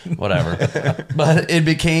sure. Whatever. But it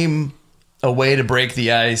became a way to break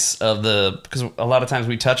the ice of because a lot of times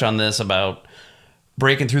we touch on this about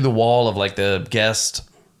breaking through the wall of like the guest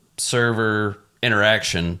server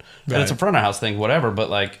interaction. And it's a front of house thing, whatever. But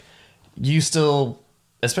like you still,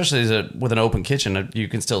 especially with an open kitchen, you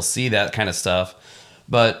can still see that kind of stuff.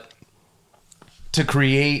 But to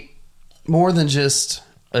create more than just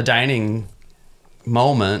a dining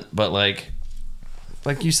moment, but like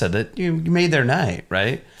you said, that you made their night,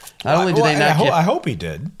 right? Not only did they not I hope he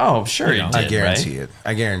did. Oh, sure he did. I guarantee it.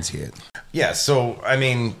 I guarantee it. Yeah. So, I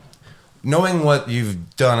mean, knowing what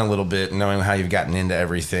you've done a little bit, knowing how you've gotten into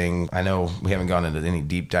everything, I know we haven't gone into any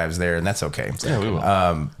deep dives there, and that's okay. Yeah, we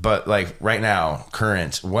will. But like right now,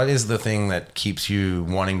 current, what is the thing that keeps you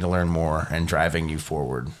wanting to learn more and driving you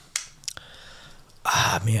forward?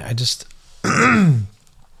 Man, I just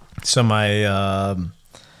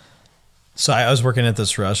so I was working at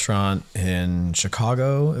this restaurant in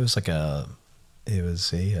Chicago. It was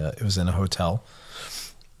in a hotel,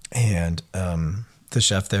 and the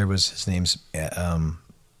chef there his name's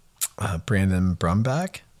Brandon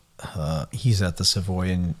Brumback. He's at the Savoy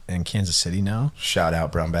in Kansas City now. Shout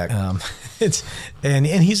out Brownback. And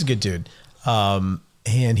he's a good dude. And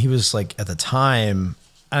he was like at the time,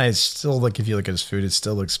 and I still like, if you look at his food, it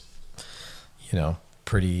still looks,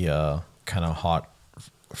 pretty kind of hot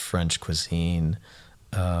French cuisine.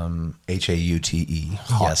 HAUTE.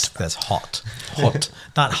 Yes, that's hot.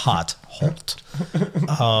 Not hot, hot.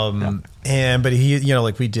 But he,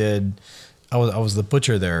 like we did, I was the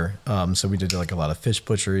butcher there. So we did like a lot of fish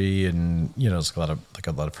butchery and, it's a lot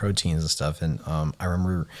of proteins and stuff. And, I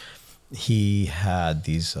remember he had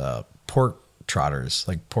these, pork trotters,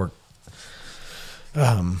 like pork,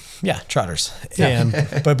 trotters. And,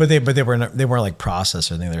 but they weren't like processed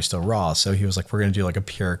or anything. They're still raw. So he was like, we're going to do like a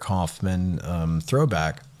Pierre Kaufman,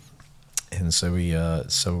 throwback. And so we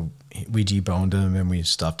deboned them and we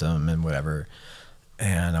stuffed them and whatever.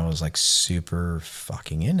 And I was like super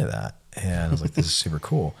fucking into that. And I was like, this is super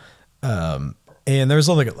cool. And there's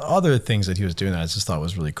like other things that he was doing that I just thought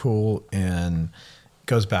was really cool. And it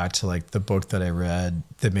goes back to like the book that I read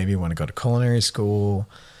that made me want to go to culinary school.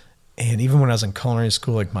 And even when I was in culinary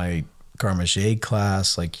school, like my garde manger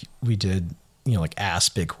class, like we did, like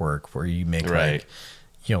aspic work where you make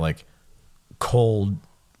like cold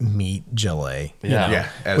meat gelée,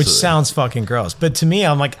 which sounds fucking gross. But to me,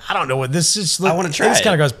 I'm like, I don't know what this is. I want to try it. It's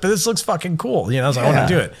kind of gross, but this looks fucking cool. So I was like, I want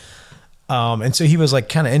to do it. And so he was like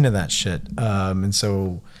kind of into that shit. And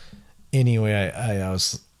so anyway, I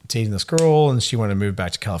was dating this girl and she wanted to move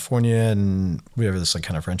back to California and whatever, this like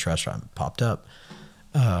kind of French restaurant popped up.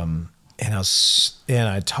 And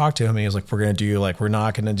I talked to him and he was like, we're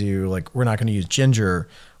not going to use ginger.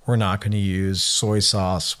 We're not going to use soy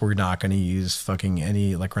sauce. We're not going to use we're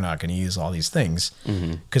not going to use all these things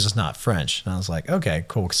because it's not French. And I was like, okay,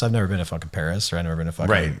 cool. Cause I've never been to fucking Paris or I've never been to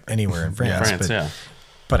fucking anywhere in France.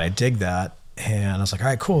 But I dig that. And I was like, all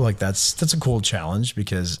right, cool. Like that's a cool challenge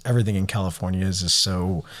because everything in California is just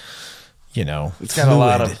so, it's got a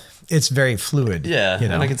lot of, it's very fluid. Yeah.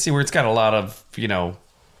 And I can see where it's got a lot of,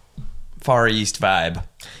 Far East vibe.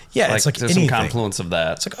 Yeah, it's like there's anything. Some confluence of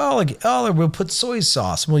that. It's like, we'll put soy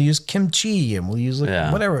sauce and we'll use kimchi and we'll use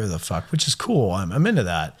whatever the fuck, which is cool. I'm into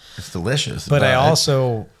that. It's delicious. But I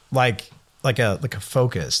also like a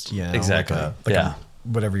focused, exactly.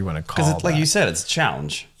 Whatever you want to call it. Because like you said, it's a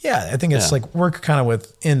challenge. Yeah, I think it's like we're kind of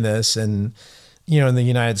within this, and in the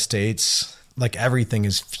United States, like everything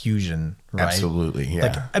is fusion, right? Absolutely, yeah.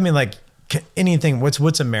 Like I mean, like anything.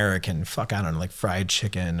 What's American? Fuck, I don't know, like fried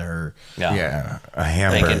chicken or a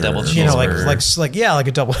hamburger, like a double cheeseburger.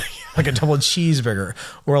 Like a double cheeseburger,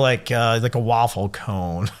 or like a waffle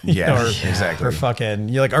cone. Exactly. Or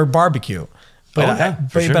fucking or barbecue. But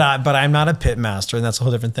but I'm not a pit master, and that's a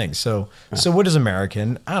whole different thing. So what is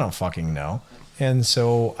American? I don't fucking know. And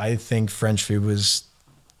so I think French food was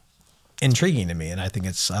intriguing to me, and I think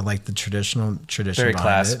I like the tradition. Very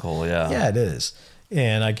classical, Yeah, it is.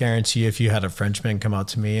 And I guarantee you, if you had a Frenchman come out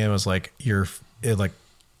to me and was like,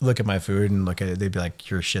 look at my food and look at it, they'd be like,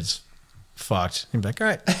 your shit's fucked. You'd be like, all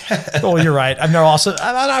right, well, you're right. I'm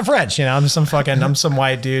not French, I'm some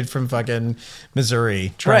white dude from fucking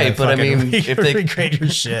Missouri. Right, but I mean, if they recreate your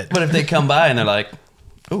shit. But if they come by and they're like,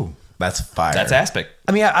 ooh, that's fire. That's aspic.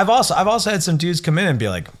 I mean, I've also had some dudes come in and be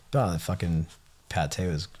like, oh, the fucking pate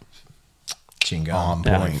was chingo. On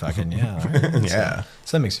point. Fucking, right. Yeah.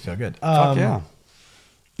 So that makes you feel good. Fuck yeah.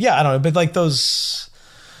 Yeah, I don't know, but like those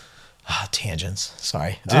tangents.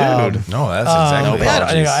 Sorry, dude. No, that's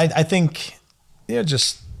exactly. I think,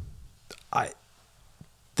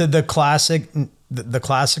 the classic the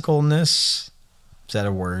classicalness, is that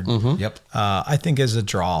a word? Yep. I think is a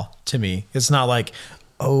draw to me. It's not like,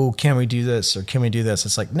 oh, can we do this or can we do this?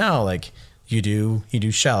 It's like, no, like you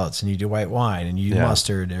do shallots and you do white wine and you do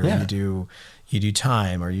mustard or you do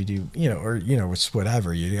thyme or you do, it's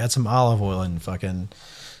whatever. You add some olive oil and fucking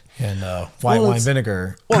white wine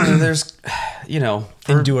vinegar. Well, and there's,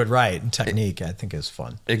 and do it right. And technique, I think, is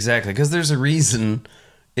fun. Exactly. Because there's a reason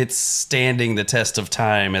it's standing the test of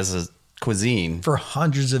time as a cuisine. For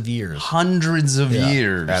hundreds of years.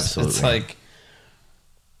 Years. Absolutely. It's like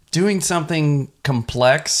doing something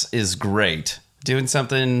complex is great. Doing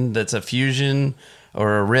something that's a fusion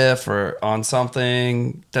or a riff or on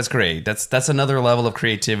something, that's great. That's another level of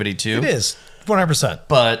creativity too. It is 100%.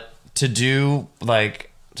 But to do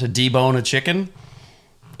to debone a chicken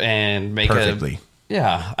and make Perfectly.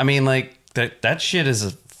 I mean, like that shit is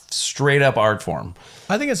a straight up art form.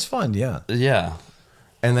 I think it's fun. Yeah. Yeah.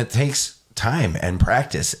 And it takes time and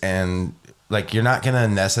practice, and like you're not gonna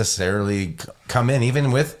necessarily come in,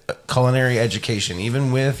 even with culinary education,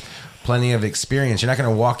 even with plenty of experience, you're not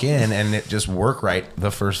gonna walk in and it just work right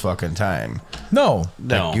the first fucking time. No.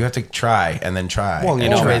 Like, you have to try and then try. Well,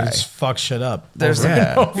 and try. Just fuck shit up. There's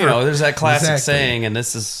there's that classic saying, and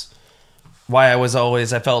this is why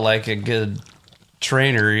I felt like a good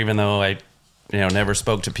trainer, even though I never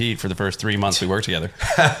spoke to Pete for the first 3 months we worked together.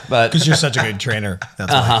 But because you're such a good trainer. That's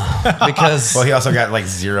why. Because well, he also got like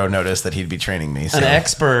zero notice that he'd be training me. So. An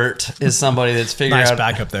expert is somebody that's figured nice out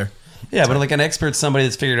backup there. Yeah, but like an expert's somebody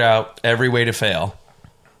that's figured out every way to fail.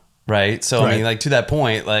 Right? So I mean, like to that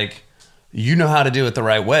point, like you know how to do it the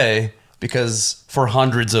right way because for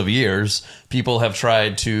hundreds of years people have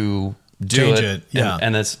tried to Change it. Yeah.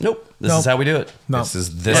 And that's this is how we do it. No. This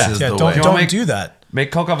is the way. Don't do that.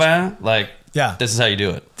 Make coq au vin, like this is how you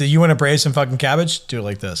do it. Do you want to braise some fucking cabbage? Do it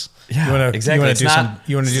like this. Yeah, you want to, exactly.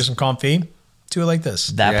 You want to do some confit? Do it like this.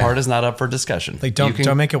 That part is not up for discussion. Like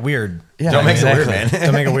don't make it weird. Yeah, don't make it weird, man.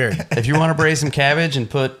 Don't make it weird. If you want to braise some cabbage and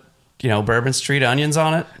put Bourbon Street onions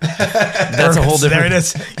on it, that's a whole different. There it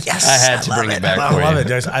is. Yes, I had to bring it back. I love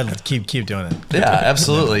it. I keep doing it. Yeah,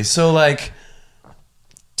 absolutely. So like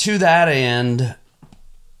to that end,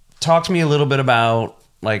 talk to me a little bit about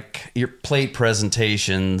like your plate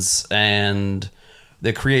presentations and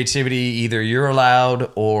the creativity either you're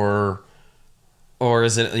allowed or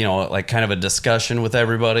is it like kind of a discussion with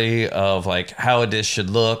everybody of like how a dish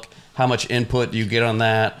should look, how much input do you get on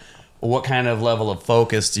that, what kind of level of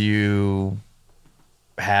focus do you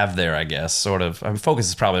have there, I guess, sort of. I mean, focus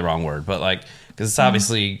is probably the wrong word, but like because it's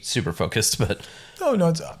obviously super focused, but no,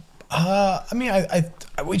 it's I mean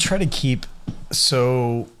we try to keep.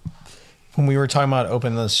 So when we were talking about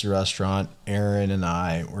opening this restaurant, Aaron and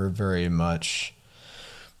I were very much,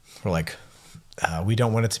 we're like, we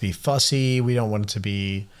don't want it to be fussy. We don't want it to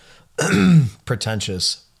be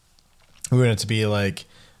pretentious. We want it to be like,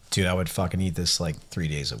 dude, I would fucking eat this like 3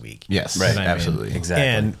 days a week. Yes, right. Absolutely. Exactly.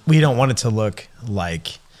 And we don't want it to look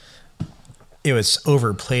like it was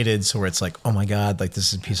overplated. So where it's like, oh my God, like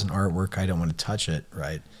this is a piece of artwork. I don't want to touch it.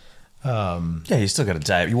 Right. you still got to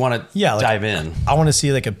dive. You want to dive in. I want to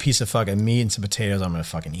see like a piece of fucking meat and some potatoes. I'm gonna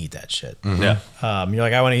fucking eat that shit. Mm-hmm. Yeah. You're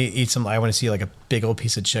like, I want to eat some. I want to see like a big old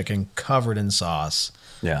piece of chicken covered in sauce.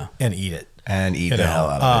 Yeah. And eat it. And eat the hell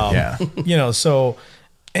out of it. Yeah. So,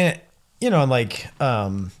 and like,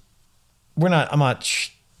 we're not. I'm not.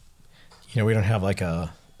 We don't have like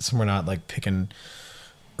so we're not like picking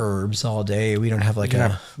herbs all day. We don't have like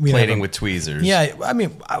plating with tweezers. Yeah, I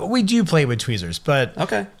mean, we do play with tweezers, but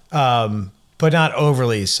okay. But not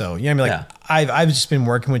overly so. You know what I mean? Like Yeah. I've just been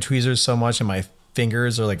working with tweezers so much, and my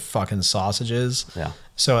fingers are like fucking sausages. Yeah.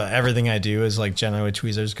 So everything I do is like generally with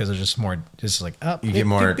tweezers because they're just more, just like up. You get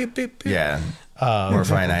more, more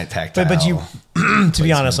finite tactile. But you, to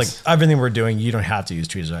be honest, like everything we're doing, you don't have to use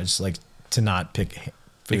tweezers. I just like to not pick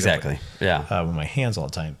food Exactly. Yeah. with my hands all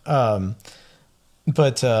the time.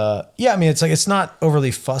 But I mean, it's like it's not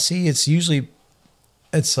overly fussy. It's usually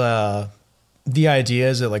the idea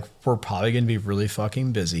is that like we're probably going to be really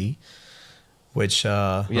fucking busy, which you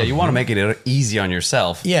want to make it easy on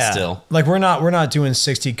yourself. Yeah. Still. Like we're not doing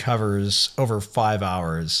 60 covers over 5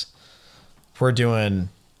 hours. We're doing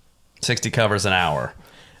 60 covers an hour.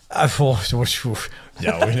 no,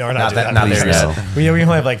 we're not doing that. Not there yet. We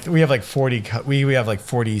only have like 40. We have like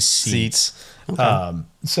 40 seats. Okay.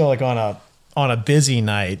 So like on a busy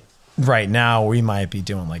night right now, we might be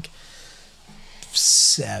doing like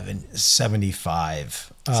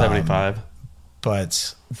 75. 75.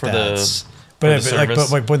 But service.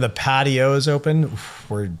 when the patio is open,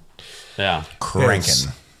 we're Yeah.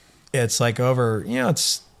 Cranking. It's like over.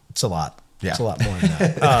 It's a lot. Yeah. It's a lot more than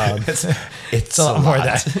that. It's a lot more than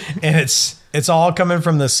that. And it's all coming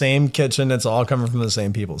from the same kitchen. It's all coming from the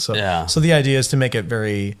same people. So, so the idea is to make it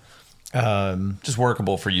very, just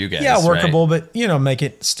workable for you guys. yeah, workable, but make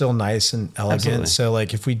it still nice and elegant. Absolutely. So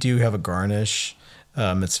like if we do have a garnish,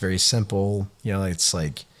 it's very simple. It's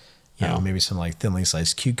like, maybe some like thinly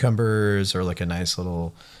sliced cucumbers or like a nice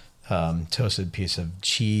little toasted piece of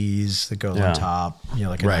cheese that goes on top.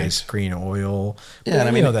 Like a nice green oil. Yeah, But, and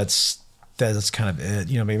I mean, that's kind of it.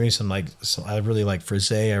 Maybe some I really like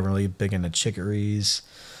frisee. I'm really big into chicories.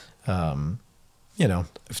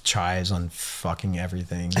 Chives on fucking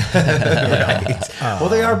everything. Well,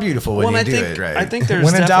 they are beautiful when you do it, right? I think there's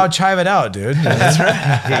When in doubt, chive it out, dude. That's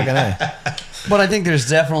right. But I think there's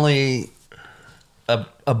definitely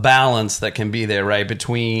a balance that can be there, right?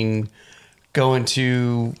 Between going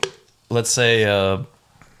to, let's say, I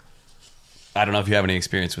don't know if you have any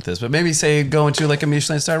experience with this, but maybe say going to like a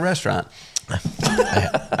Michelin star restaurant.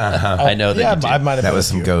 I know that you do. I might have That was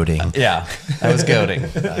some goading. Yeah, I was goading. I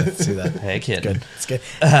see that. Hey, kid. Good. It's good.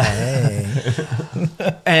 Hey.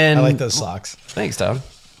 And I like those socks. Thanks, Todd.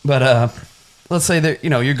 But let's say that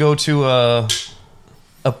you go to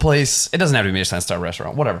a place. It doesn't have to be a Michelin star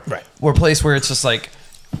restaurant, whatever. Right. Or a place where it's just like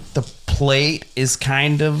the plate is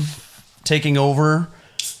kind of taking over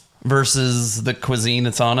versus the cuisine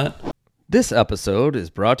that's on it. This episode is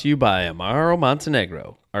brought to you by Amaro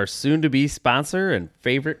Montenegro, our soon-to-be sponsor and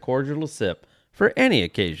favorite cordial to sip for any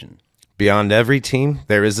occasion. Beyond every team,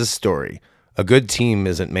 there is a story. A good team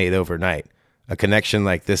isn't made overnight. A connection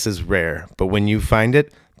like this is rare, but when you find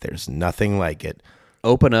it, there's nothing like it.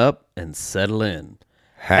 Open up and settle in.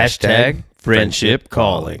 Hashtag friendship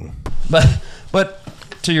calling. But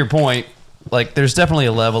to your point, like there's definitely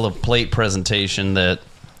a level of plate presentation that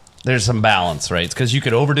there's some balance, right? Because you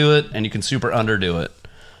could overdo it and you can super underdo it.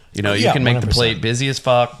 You can make 100%. The plate busy as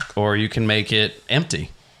fuck, or you can make it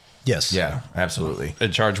empty Yes. Yeah, absolutely.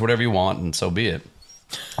 and charge whatever you want, and so be it.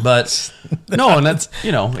 But no, and that's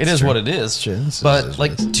it is what it is. true. But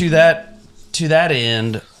like to that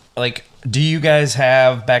end, like, do you guys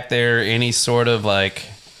have back there any sort of like,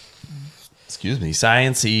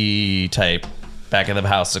 science-y type back of the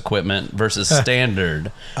house equipment versus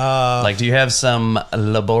standard? Like, do you have some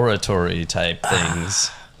laboratory type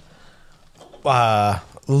things?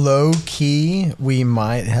 Low key, we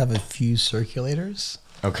might have a few circulators.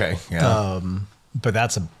 Okay. Yeah. But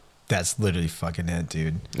that's literally fucking it,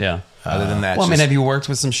 dude. Yeah. Other than that, Well, I mean, have you worked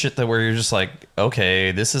with some shit that where you're just like,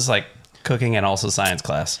 okay, this is like cooking and also science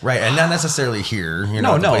class? right, and not necessarily here. The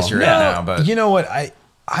No, place you're at now, but You know what?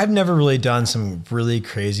 I've never really done some really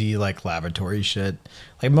crazy like laboratory shit.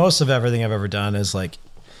 Like most of everything I've ever done is like,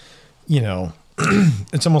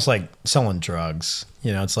 it's almost like selling drugs.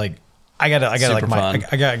 It's like I got like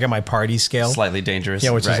I got my party scale. Slightly dangerous.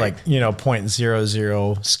 Which is Right. like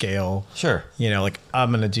 0.00 scale. Sure. Like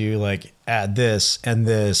I'm gonna do like add this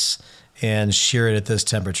and shear it at this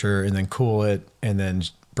temperature and then cool it and then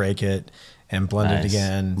break it and blend it Nice.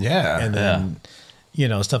 again. Yeah. And then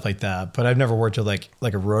stuff like that. But I've never worked with like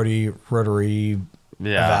a rotary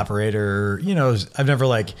evaporator.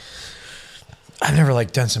 I've never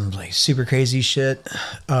done some like super crazy shit.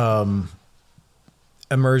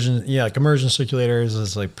 Immersion circulators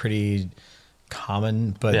is like pretty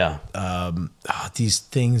common, but these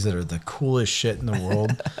things that are the coolest shit in the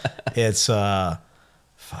world. It's what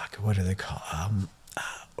do they call? I'm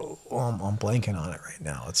blanking on it right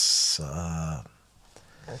now. It's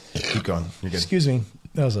keep going. You're good. excuse me.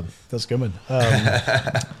 That was a good one.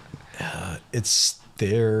 It's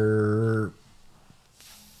their.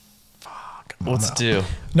 What's due?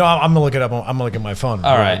 No, I'm gonna look it up. I'm gonna look at my phone.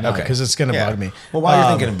 All right. Okay. because it's gonna Yeah. bug me. Well, while you're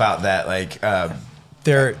thinking about that, like,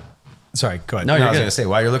 They're. Sorry, go ahead. No, I you're was good. going to say,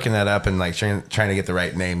 while you're looking that up and like trying to get the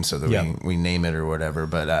right name so that Yeah. we name it or whatever.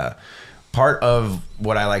 But part of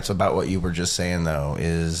what I liked about what you were just saying, though,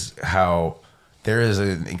 is how there is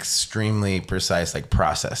an extremely precise like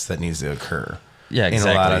process that needs to occur. Yeah, In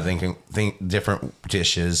a lot of exactly. different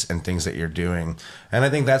dishes and things that you're doing. And I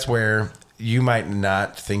think that's where you might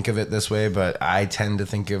not think of it this way, but I tend to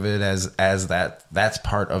think of it as that's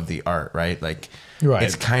part of the art, right? Like, Right.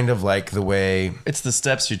 it's kind of like the way It's the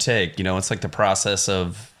steps you take. It's like the process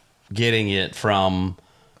of getting it from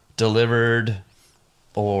delivered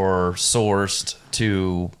or sourced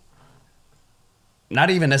to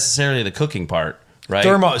not even necessarily the cooking part, right?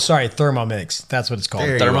 Thermomix. That's what it's called.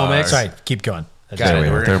 There you Thermomix? are. Sorry, keep going. Got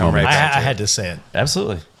it. We're gonna come right I back to it. had to say it.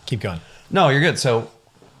 Absolutely. Keep going. No, you're good. So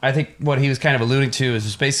I think what he was kind of alluding to is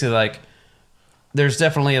just basically like there's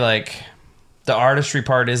definitely like the artistry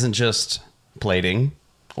part isn't just plating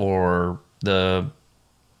or the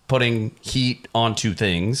putting heat onto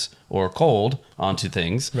things or cold onto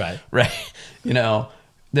things. Right. Right. You know,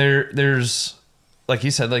 there's, like you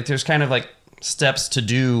said, like there's kind of like steps to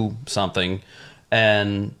do something,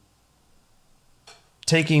 and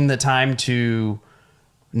taking the time to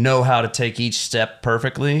know how to take each step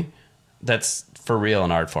perfectly, that's for real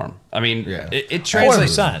in art form. I mean, it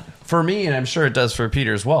translates 100%. for me, and I'm sure it does for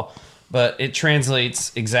Peter as well, but it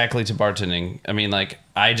translates exactly to bartending. I mean, like,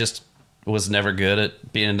 I just was never good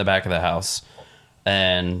at being in the back of the house,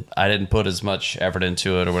 and I didn't put as much effort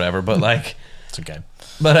into it or whatever, but like, It's okay.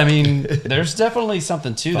 but I mean, there's definitely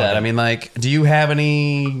something to that. I mean, like, do you have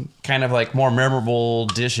any kind of like more memorable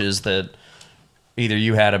dishes that either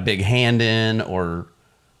you had a big hand in, or,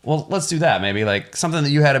 well, let's do that. Maybe like something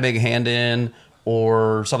that you had a big hand in,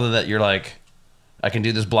 or something that you're like, I can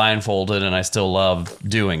do this blindfolded and I still love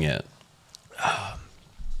doing it.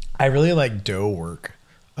 I really like dough work.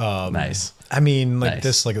 Nice. I mean, like Nice.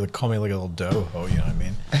 this, like call me like a little dough ho, you know what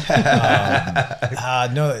I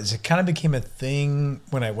mean? No, it kind of became a thing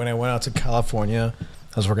when I went out to California.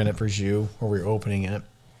 I was working at Verjus where we were opening it,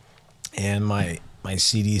 and my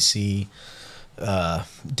CDC,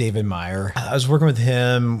 David Meyer, I was working with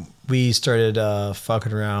him. We started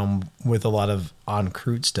fucking around with a lot of en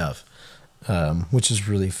croûte stuff, which is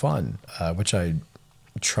really fun, which I'm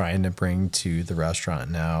trying to bring to the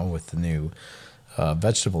restaurant now with the new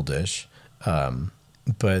vegetable dish.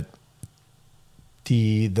 But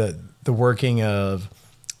the working of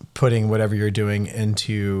putting whatever you're doing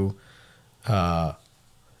into, dough,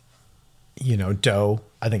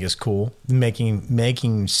 I think is cool.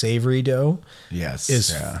 Making savory dough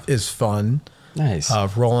is fun. Nice.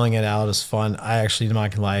 Rolling it out is fun. I actually, I'm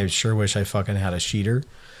not gonna lie, I sure wish I fucking had a sheeter,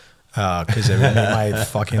 because it would make my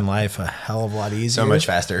fucking life a hell of a lot easier. So much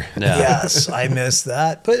faster. Yeah. Yes, I miss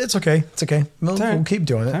that, but it's okay. It's okay. We'll keep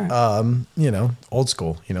doing it. Old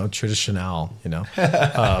school, traditional,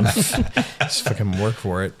 just fucking work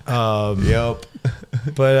for it. Yep.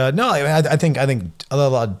 But no, I think a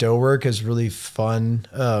lot of dough work is really fun.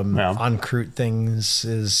 En croûte things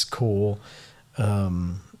is cool.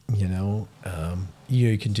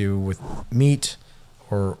 You can do with meat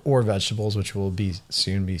or vegetables, which we'll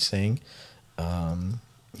soon be seeing. And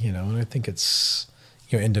I think it's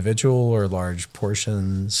individual or large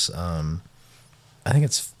portions. I think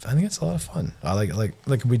it's a lot of fun. I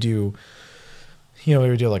like we do.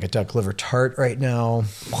 We do like a duck liver tart right now.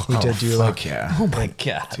 We did do like Oh my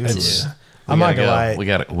God. it's. I'm not gonna lie. We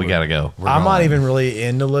gotta go. I'm not even really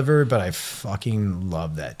into liver, but I fucking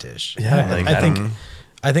love that dish. Yeah,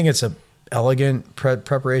 I think it's a elegant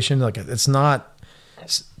preparation. Like it's not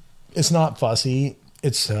fussy.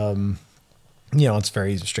 It's it's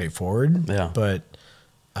very straightforward. Yeah. But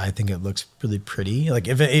I think it looks really pretty. Like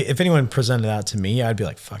if anyone presented that to me, I'd be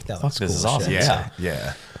like, "Fuck, that looks cool." this is awesome. shit. Yeah.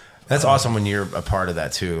 Yeah. That's awesome when you're a part of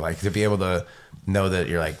that too. Like to be able to know that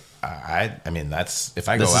you're like, I mean, that's, if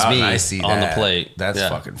I go This is out me and I see on the that, plate. that's Yeah.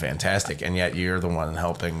 fucking fantastic. And yet you're the one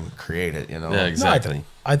helping create it, Yeah, No, exactly.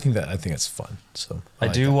 I think it's fun. So I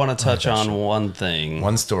like do that. want to touch I like that on shit. one thing.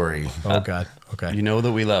 One story. Oh God. Okay. You know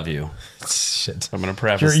that we love you. Shit. I'm going to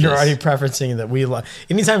preface You're this. already preferencing that we love.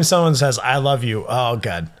 Anytime someone says "I love you," oh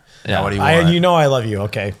God. Yeah. What do you want? I love you.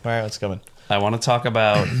 Okay. All right. What's coming? I want to talk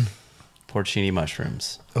about porcini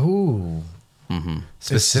mushrooms. Ooh.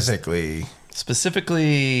 Specifically,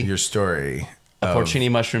 Specifically, your story. a porcini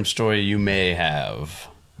mushroom story you may have.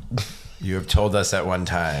 You have told us at one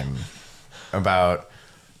time about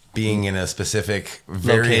being in a specific,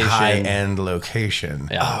 very Location. high-end location.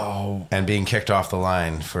 Yeah. And being kicked off the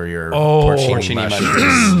line for your Porcini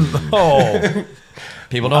mushroom. mushrooms. Oh.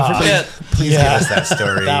 People don't forget. Please give us that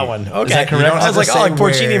story. That one. Okay. that correct? You don't I have was to like, say oh,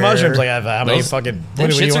 porcini where? mushrooms. Like, how many Those- fucking. Them What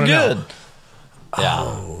do you shits are want to good. know? Yeah.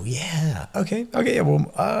 Oh yeah. Okay. Yeah.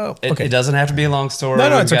 Well. Okay. It doesn't have to be a long story. No,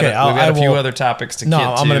 We've it's got okay. We've got a few will- other topics to No, get to.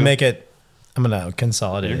 I'm gonna make it. I'm gonna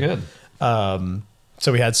consolidate. You're it. good.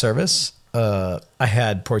 So we had service. I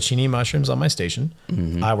had porcini mushrooms on my station.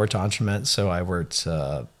 Mm-hmm. I worked entremet, so I worked.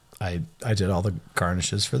 I did all the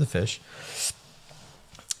garnishes for the fish,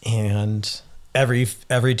 and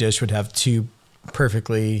every dish would have two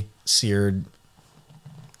perfectly seared,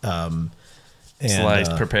 and,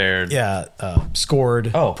 Sliced, prepared. yeah, scored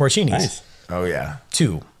porcinis. Nice. Oh, yeah.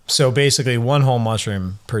 Two. So basically, one whole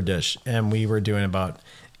mushroom per dish, and we were doing about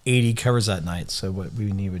 80 covers that night. So what we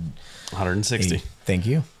needed. 160. Thank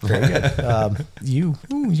you. Very good. You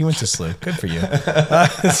went to SLU. Good for you.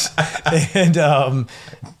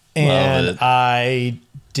 And it. I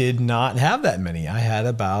did not have that many. I had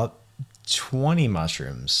about 20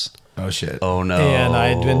 mushrooms. Oh, shit. Oh no. And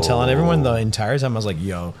I'd been telling everyone the entire time. I was like,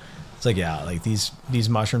 "Yo," it's like, yeah, like these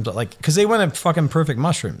mushrooms, are like, because they went at fucking perfect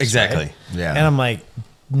mushrooms, Exactly. right? Yeah. And I'm like,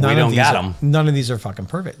 none don't of these got are, 'em. none of these are fucking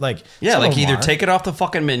perfect. Like, Yeah, some like of them either are. take it off the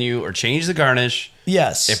fucking menu or change the garnish.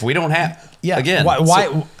 Yes. If we don't have, Yeah. again, Why?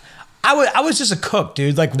 so- I was just a cook,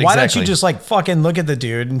 dude. Like, why don't Exactly. you just like fucking look at the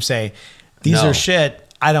dude and say, these No. are shit.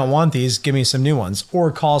 I don't want these. Give me some new ones,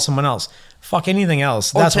 or call someone else. Fuck anything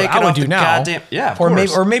else. Or That's what take I it would off do the now. goddamn- yeah, of or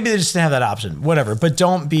course. maybe they just didn't have that option. Whatever. But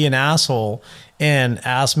don't be an asshole and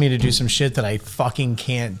ask me to do some shit that I fucking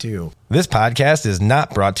can't do. This podcast is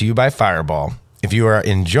not brought to you by Fireball. If you are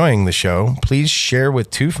enjoying the show, please share with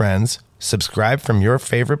 2 friends, subscribe from your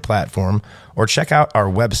favorite platform, or check out our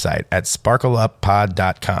website at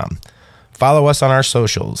sparkleuppod.com. Follow us on our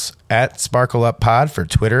socials at SparkleUpPod for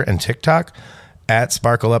Twitter and TikTok, at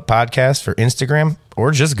Sparkle Up Podcast for Instagram,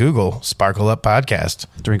 or just Google Sparkle Up Podcast.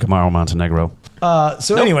 drink Amaro Montenegro.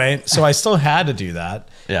 Anyway, so I still had to do that.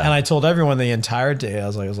 Yeah. And I told everyone the entire day, I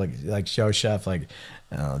was like, yo, chef, like,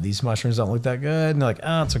 these mushrooms don't look that good. And they're like,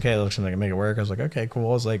 oh, it's okay. It looks like I can make it work. I was like, okay, cool.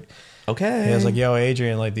 I was like, Okay. I was like, yo,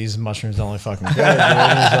 Adrian, like these mushrooms don't look fucking good. Dude.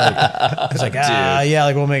 And he's like, yeah,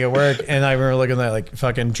 like we'll make it work. And I remember looking at like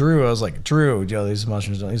fucking Drew. I was like, Drew, yo, these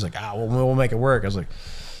mushrooms don't. He's like, we'll make it work. I was like,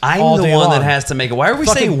 I'm all the day one long. that has to make it. Why are we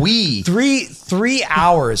Fucking saying we? 3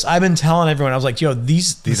 hours. I've been telling everyone. I was like, yo,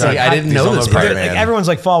 these These like, are- I didn't these know almost this part. right, like, man. everyone's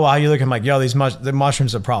like, "Fall, how you looking?" I'm like, "Yo, the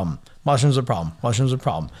mushrooms are a problem. Mushrooms are a problem. Mushrooms are a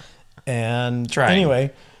problem." And Trying.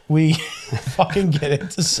 anyway, we fucking get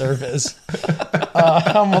into service.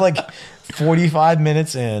 I'm like 45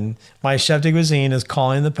 minutes in. My chef de cuisine is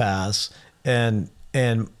calling the pass, and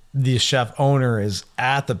the chef owner is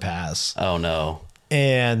at the pass, Oh no.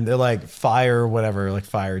 and they're like, fire whatever, like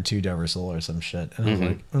fire 2 Deversal or some shit. And I was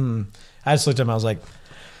like, I just looked at him. I was like,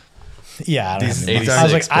 yeah, I don't have any these mushrooms. I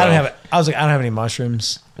was like, 86, I don't bro. have. I was like, I don't have any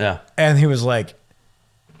mushrooms. Yeah. And he was like,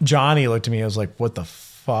 Johnny looked at me. I was like, what the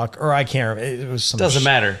fuck? Or I can't remember. It was some Doesn't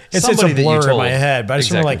matter. It's Somebody a that you blur in told. my head. But I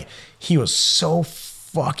just remember Exactly. like, he was so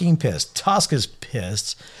fucking pissed. Tusk is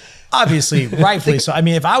pissed. Obviously, rightfully so. I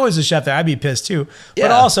mean, if I was a chef there, I'd be pissed too. But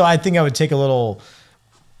Yeah. also, I think I would take a little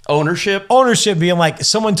Ownership. ownership, being like,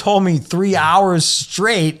 someone told me 3 hours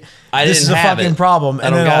straight, I this didn't is a have fucking it. problem. I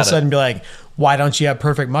And don't then all of got a sudden it. be like, why don't you have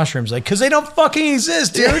perfect mushrooms? Like, because they don't fucking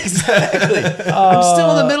exist, dude. Exactly. I'm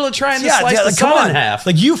still in the middle of trying to slice the like, sun in half.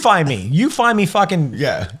 Like, you find me fucking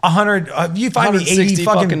Yeah. 100. You find me 80 160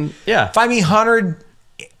 fucking yeah. Find me 100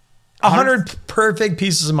 perfect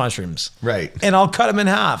pieces of mushrooms. Right. And I'll cut them in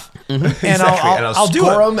half. And Exactly. And I'll do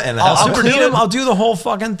score it. 'em and I'll have clean them. them. I'll do the whole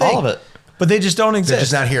fucking thing. All of it. But they just don't exist. They're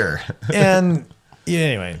just not here. And yeah,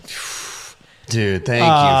 anyway. Dude, thank you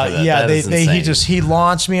for that. Yeah, That is he insane. he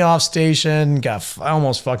launched me off station. I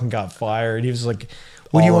almost fucking got fired. He was like,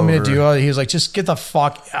 "What do you All want me to over. do?" He was like, "Just get the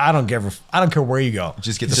fuck. I don't care where you go.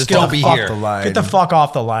 Just get the Just fuck don't be off here. the line. Get the fuck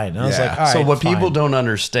off the line." And I was Yeah. like, "All right." So what people fine." don't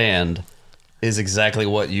understand is exactly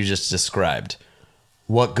what you just described.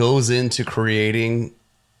 What goes into creating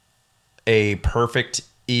a perfect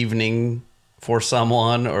evening for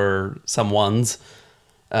someone or someone's,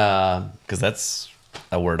 because that's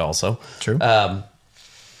a word also. True.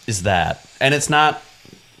 Is that, and it's not.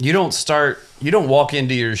 You don't walk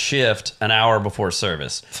into your shift an hour before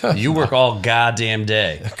service. You work all goddamn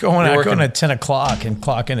day. going You're out working- going at 10:00 and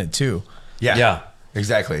clock in at 2 Yeah. Yeah.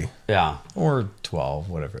 Exactly. Yeah, or 12,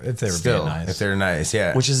 whatever. If they were Still, being nice. if they're nice,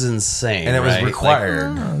 yeah. which is insane. and it was right?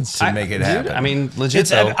 required Like, to make it dude, happen. I mean, legit It's,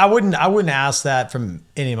 though. I wouldn't ask that from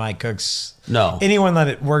any of my cooks. No. Anyone that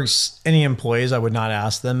it works, any employees, I would not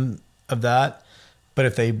ask them of that. But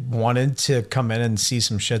if they wanted to come in and see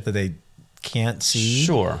some shit that they can't see,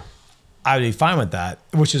 Sure. I would be fine with that,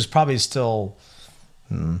 which is probably still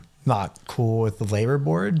not cool with the labor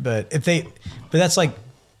board. But that's like,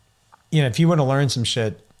 if you want to learn some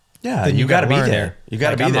shit, Yeah, then you got to be learn there. it. You got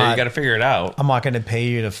to Like, be I'm there. You not- got to figure it out. I'm not going to pay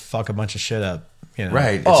you to fuck a bunch of shit up.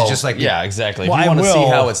 right. Oh, It's just like yeah, exactly. Well, if you I want to see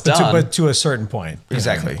will, how it's but done, but to a certain point.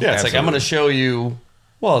 Exactly. yeah, it's like I'm Absolutely. going to show you.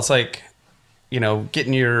 Well, it's like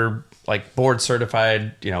getting your like board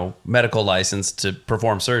certified medical license to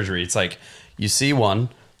perform surgery. It's like you see one,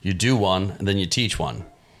 you do one, and then you teach one,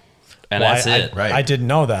 and Well, that's I, it. Right. I didn't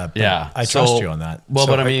know that. But Yeah. I trust So- you on that. well,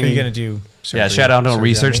 So but I are mean- you going to do? Yeah, surgery- shout out. Don't surgery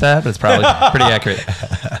research on me? that, but it's probably pretty accurate.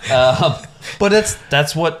 But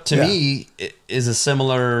that's what to me is a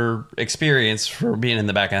similar experience for being in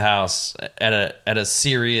the back of the house at a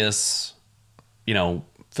serious,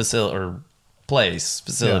 facility or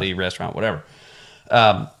facility, restaurant, whatever.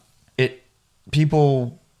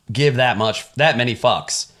 People give that many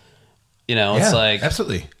fucks. It's like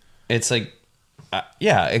absolutely. it's like,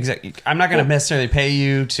 yeah, exactly. I'm not going to necessarily pay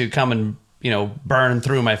you to come and, burn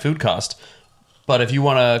through my food cost. But if you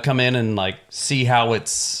want to come in and like see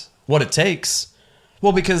what it takes,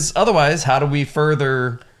 well, because otherwise, how do we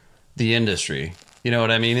further the industry? You know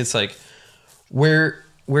what I mean? It's like,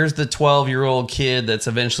 where's the 12-year-old kid that's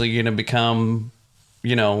eventually going to become,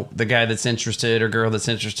 you know, the guy that's interested or girl that's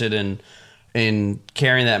interested in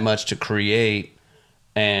caring that much to create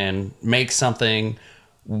and make something,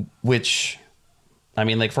 which, I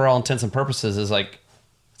mean, like, for all intents and purposes is like,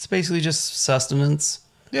 it's basically just sustenance.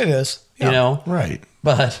 It is. Yeah. You know? Right.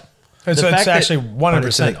 But It's actually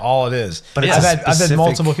 100% all it is. But I've it's had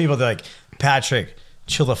multiple people that are like, Patrick,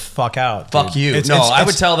 chill the fuck out. Fuck dude. you. I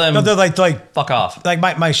would tell them, no, they're like, fuck off. Like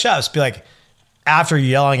my chefs be like, after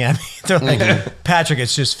yelling at me, they're like, Patrick,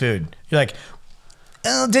 it's just food. You're like,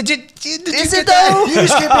 oh, did you Is it though? You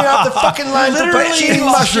just kept me off the fucking line for eating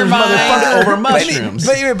mushrooms, motherfucker. Over mushrooms.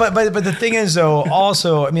 mushrooms. But the thing is, though,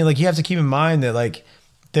 also, I mean, like, you have to keep in mind that, like,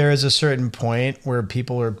 there is a certain point where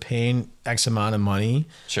people are paying X amount of money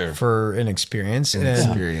for an experience. You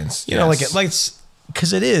know, like,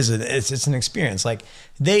 because it's an experience. Like,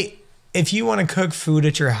 if you want to cook food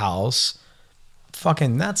at your house,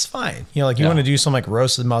 fucking, that's fine. You know, like, you want to do some, like,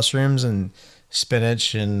 roasted mushrooms and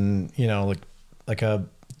spinach and, you know, like a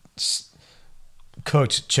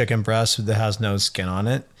cooked chicken breast that has no skin on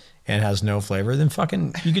it and has no flavor, then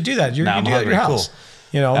fucking, you could do that. You can do that at your house. Cool.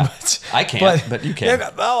 You know, I can't, but you can.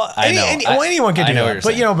 Well, anyone can do that.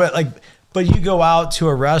 But, you know, but you go out to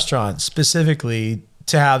a restaurant specifically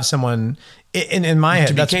to have someone in my head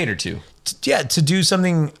to be catered to. To do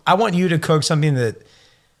something. I want you to cook something that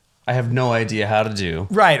I have no idea how to do.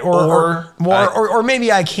 Right. Or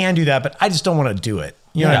maybe I can do that, but I just don't want to do it.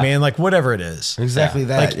 You know what I mean? Like, whatever it is. Exactly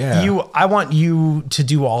that. Like, I want you to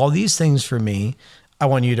do all these things for me. I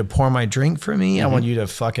want you to pour my drink for me. Mm-hmm. I want you to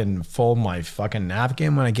fucking fold my fucking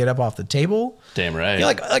napkin when I get up off the table. Damn right.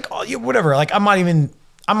 You're whatever. Like, I'm not even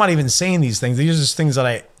saying these things. These are just things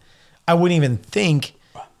that I wouldn't even think,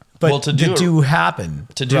 but to do happen.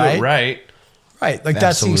 To do it right. Right. Like,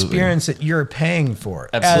 that's the experience that you're paying for.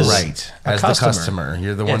 Absolutely. As the customer.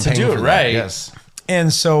 You're the one paying to do for it right. That. Yes.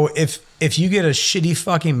 And so if you get a shitty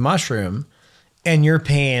fucking mushroom and you're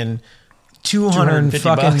paying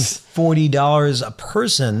 $240 a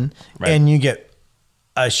person, and you get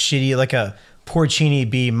a shitty, like a porcini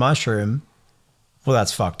bee mushroom, well,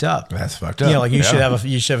 that's fucked up. That's fucked up. You know, like, you should have a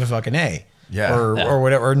fucking A. Yeah. Or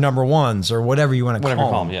whatever, or number ones, or whatever you want to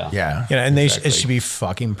call them. Yeah. You know, and it should be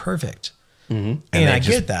fucking perfect. Mm-hmm. And I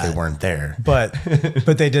get that. They weren't there. But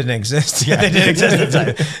they didn't exist. They didn't exist at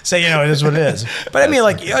the time. So, you know, it is what it is. But I mean,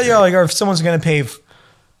 like, you know, like, or if someone's going to pay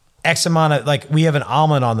X amount of, like, we have an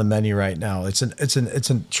omelet on the menu right now. It's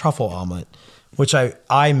a truffle omelet, which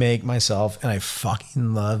I make myself, and I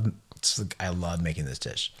fucking love. I love making this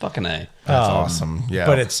dish. Fucking A. That's awesome. Yeah.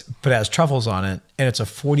 But it has truffles on it, and it's a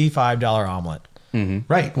 $45 omelet.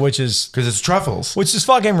 Mm-hmm. Right. Which is because it's truffles. Which is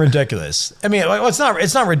fucking ridiculous. I mean, well, it's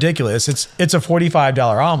not ridiculous. It's a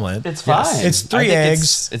 $45 omelet. It's fine. Yes. It's 3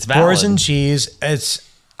 eggs. It's valid. Boars and cheese.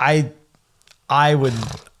 I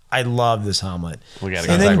love this omelet. We got to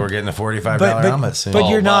go. Like, we're getting a $45 omelet soon. But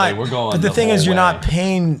you're not. We're going. But the thing is, you're not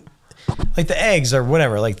paying, like, the eggs or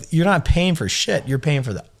whatever. Like, you're not paying for shit. You're paying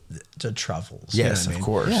for the truffles. Yes, of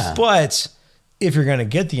course. Yeah. But if you're gonna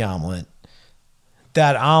get the omelet,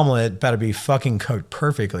 that omelet better be fucking cooked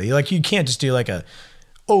perfectly. Like, you can't just do like I'm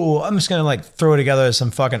just gonna, like, throw together some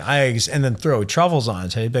fucking eggs and then throw truffles on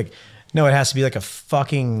it. Like, no, it has to be like a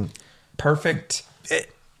fucking perfect,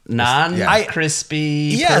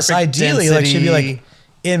 non-crispy. Yes, ideally, density. like, should be like,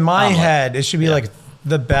 in my head, it should be like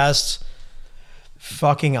the best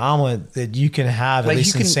fucking omelet that you can have, like, at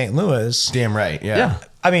least in St. Louis. Damn right. Yeah.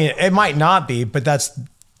 I mean, it might not be, but that's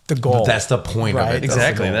the goal. But that's the point of it.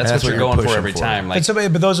 Exactly. That's what you're going for every time. Like,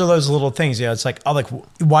 but those are those little things. You know, it's like,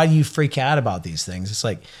 why do you freak out about these things? It's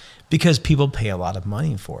like, because people pay a lot of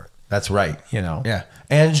money for it. That's right. You know? Yeah.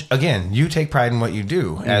 And again, you take pride in what you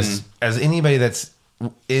do, as anybody that's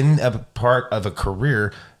in a part of a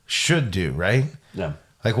career should do, right? Yeah.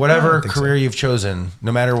 Like, whatever career you've chosen,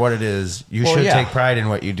 no matter what it is, you should take pride in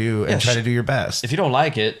what you do and try to do your best. If you don't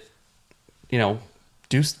like it, you know,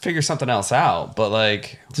 figure something else out. But,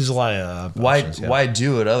 like, there's a lot of why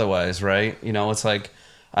do it otherwise, right? You know, it's like,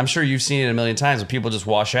 I'm sure you've seen it a million times when people just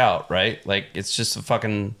wash out, right? Like, it's just a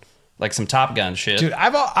fucking, like, some Top Gun shit. Dude,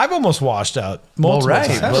 I've almost washed out multiple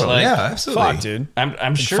times. But, like, yeah, absolutely. Fuck, dude.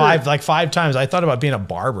 I'm sure five times. I thought about being a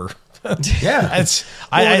barber. Yeah,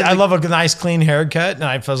 I love a nice clean haircut, and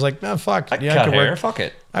I was like, no, fuck. I cut hair. Fuck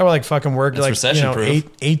it. I would, like, fucking work, that's, like, you know,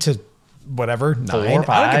 8 to whatever, 9. 4, 5.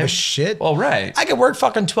 I don't give a shit. Well, right. I could work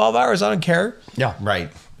fucking 12 hours. I don't care. Yeah, right.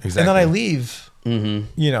 Exactly. And then I leave.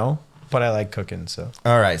 You know, but I like cooking. So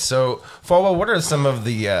all right. So, Falwell, what are some of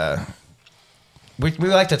the We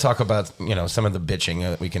like to talk about, some of the bitching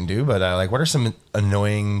that we can do, but like, what are some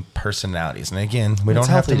annoying personalities? And again, we don't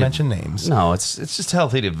have to mention names. No, it's just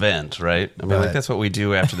healthy to vent, right? I mean, like that's what we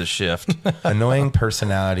do after the shift. Annoying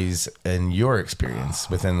personalities in your experience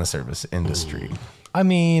within the service industry. I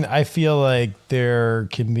mean, I feel like there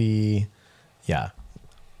can be,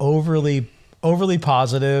 overly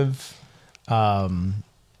positive,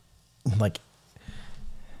 like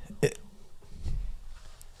it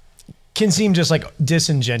can seem just like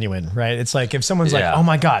disingenuine, right? It's like if someone's like, "Oh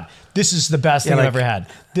my God, this is the best thing I've ever had.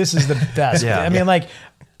 This is the best." I mean, like,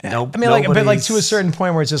 Nope, but like to a certain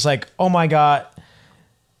point where it's just like, "Oh my God,"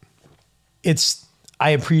 I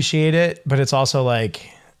appreciate it, but it's also like,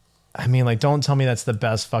 I mean, like, don't tell me that's the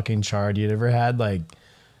best fucking chard you'd ever had. Like,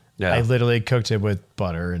 I literally cooked it with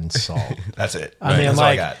butter and salt. That's it. I mean, that's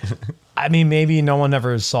like, all I got. I mean, maybe no one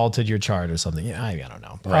ever salted your chard or something. Yeah, I don't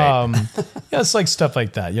know. Right. It's like stuff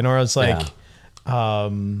like that, where it's like,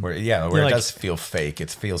 where it like, does feel fake.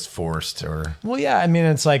 It feels forced or. Well, yeah, I mean,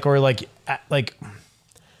 it's like, or like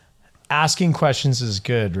asking questions is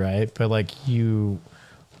good, right? But like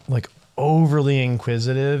overly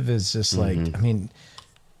inquisitive is just like, I mean,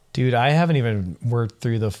 dude, I haven't even worked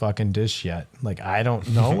through the fucking dish yet. Like, I don't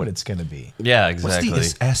know what it's going to be. Yeah, exactly.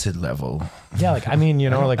 What's the acid level? Yeah, like, I mean,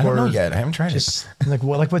 like, I don't know yet. I haven't tried just, it. Like,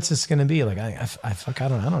 what? Like, what's this going to be? Like, I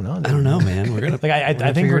don't know. I don't know, man. We're gonna like,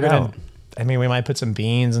 I think we're gonna. I mean, we might put some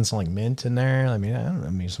beans and some like mint in there. I mean, I don't know.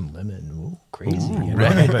 Maybe some lemon. Ooh, crazy. Ooh,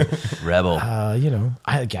 but rebel. I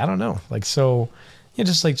don't know. Like, so,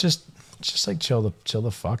 just like chill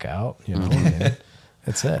the fuck out. And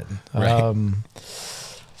that's it. Right.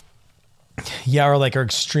 Or like are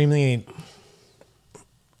extremely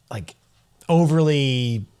like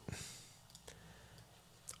overly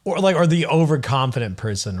or the overconfident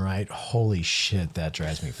person, right? Holy shit, that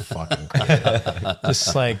drives me fucking crazy.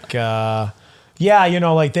 Just like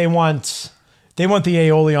like they want the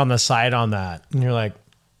aioli on the side on that. And you're like,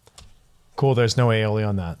 cool, there's no aioli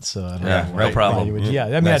on that. So I don't know no problem. I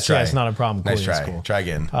mean, that's not a problem. Cool, Nice try. Cool. Try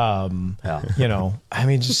again. I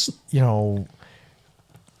mean, just,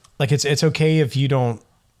 like it's okay if you don't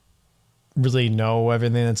really know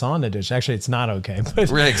everything that's on the dish. Actually, it's not okay. But,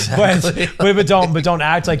 exactly. but don't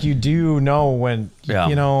act like you do know when,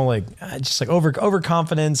 just like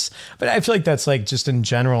overconfidence. But I feel like that's like just in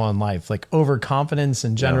general in life, like overconfidence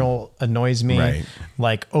in general annoys me. Right.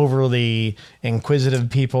 Like overly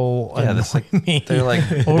inquisitive people annoy me. They're like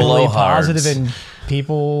overly blowhards. positive and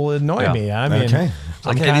people annoy me. I mean, Okay.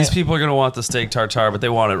 Like, hey, these people are going to want the steak tartare, but they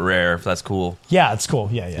want it rare. If that's cool. Yeah, it's cool.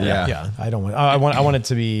 Yeah. I don't want. I want it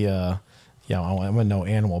to be. I want no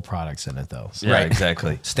animal products in it though. So. Yeah,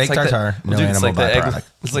 exactly. Steak It's like tartare, the, no dude, animal it's like byproduct.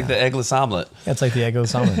 It's like the eggless omelet. Yeah, it's like the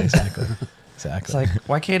eggless omelet. Exactly. It's like,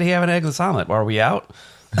 why can't he have an eggless omelet? Are we out?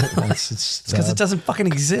 It's because it doesn't fucking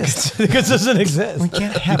exist. Because it doesn't exist. We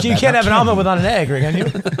can't have you can't have an omelet without an egg, right? Can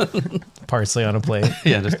you? Parsley on a plate.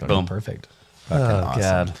 Yeah, just boom. Perfect. Awesome.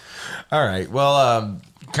 God. All right. Well,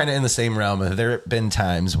 kind of in the same realm, have there been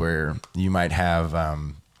times where you might have,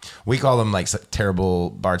 we call them like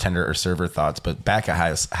terrible bartender or server thoughts, but back at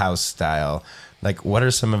house style, like what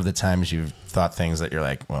are some of the times you've thought things that you're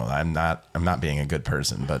like, well, I'm not being a good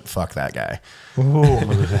person, but fuck that guy. Ooh.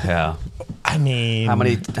 Yeah. I mean, how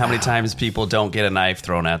many times people don't get a knife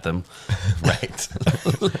thrown at them? Right.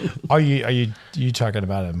 Are you talking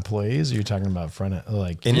about employees? Or are you talking about front end,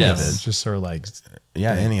 like Any of it. Just sort of like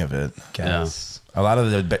Any of it. guys. A lot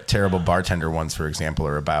of the terrible bartender ones, for example,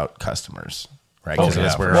 are about customers, right? Oh,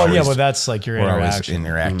 That's where well, that's like your we're always interaction.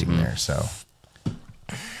 interacting there. So,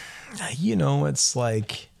 it's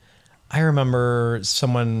like I remember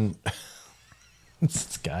someone.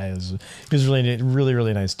 This guy he was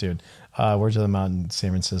really nice dude. Worked with him out in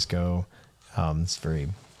San Francisco. This very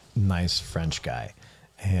nice French guy,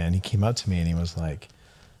 and he came up to me and he was like,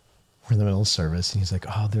 "We're in the middle of service," and he's like,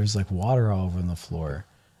 "Oh, there's like water all over on the floor."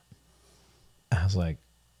 I was like,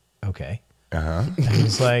 "Okay." And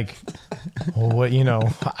he's like, "Well, what?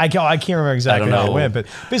 I can't remember exactly how it went, but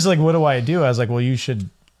basically, like, what do I do?" I was like, "Well, you should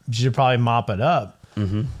probably mop it up."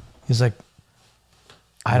 Mm-hmm. He's like,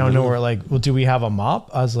 "I don't know where. Like, well, do we have a mop?"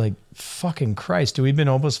 I was like, "Fucking Christ, dude, we've been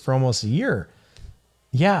open for almost a year."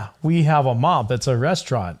 Yeah, we have a mop. It's a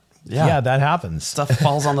restaurant. Yeah, that happens. Stuff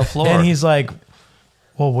falls on the floor. And he's like,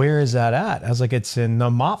 "Well, where is that at?" I was like, "It's in the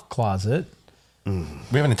mop closet." we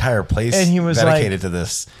have an entire place And he was dedicated to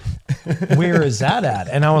this. "Where is that at?"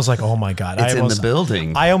 And I was like, "Oh my God." It's in the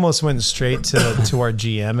building. I almost went straight to our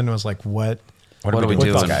GM and was like, What are we what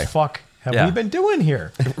doing? the fuck have Yeah. we been doing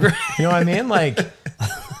here?" You know what I mean? Like,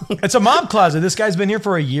 it's a mop closet. This guy's been here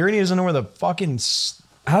for a year and he doesn't know where the fucking...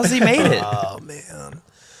 How's he made it? Oh, man.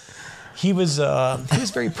 he was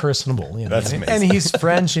very personable, you know. That's and amazing. he's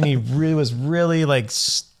French, and he really was really like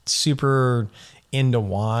super into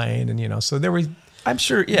wine, and you know, so there were. I'm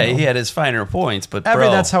sure. Yeah, he had his finer points, but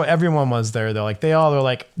That's how everyone was there. They're like they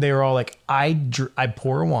were all like I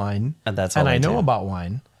pour wine, And that's all and they I know do. about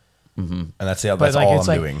wine. And that's all But like I'm it's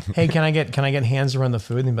like, doing. hey, can I get hands to run the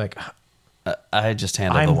food? And they'd be like, I just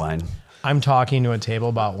handle the wine. I'm talking to a table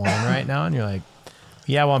about wine right now, and you're like,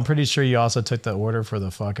 yeah, well, I'm pretty sure you also took the order for the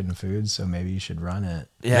fucking food, so maybe you should run it.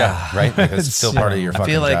 Yeah. Right? Like, it's still part of your I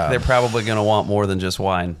fucking feel like job. they're probably going to want more than just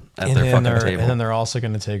wine at And their then, fucking table. and then they're also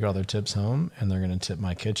going to take all their tips home, and they're going to tip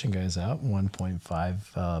my kitchen guys out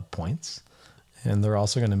 1.5 points. And they're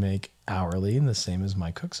also going to make hourly, the same as my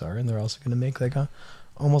cooks are, and they're also going to make like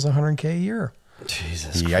almost $100K a year.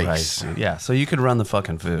 Jesus Yikes. Christ. Dude. Yeah, so you could run the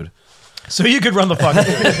fucking food. So you could run the fucking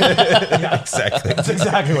Exactly. That's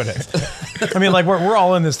exactly what it is. I mean, like we're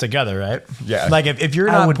all in this together, right? Yeah. Like if you're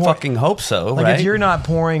I not would fucking hope so, like right? if you're not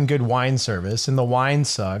pouring good wine service and the wine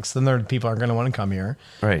sucks, then people aren't going to want to come here.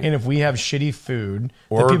 Right. And if we have shitty food,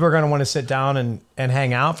 Or- then people are going to want to sit down and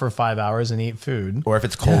hang out for 5 hours and eat food. Or if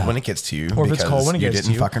it's cold when it gets to you, Or if it's because cold when it gets you to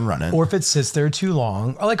didn't you, fucking run it. or if it sits there too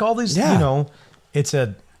long, or like all these, Yeah. you know, it's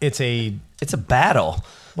a It's a battle.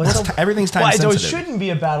 Everything's time well, sensitive. it shouldn't be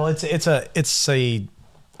a battle. It's a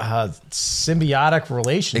symbiotic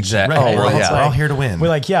relationship. Exactly. Right. Oh, We're all- yeah. we're all here to win. We're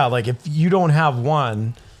like, yeah, like if you don't have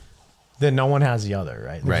one, then no one has the other,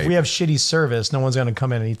 right? Right. If we have shitty service, no one's going to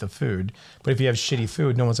come in and eat the food. But if you have shitty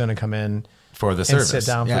food, no one's going to come in For the and service. sit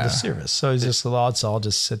down Yeah. for the service. So it's just let's all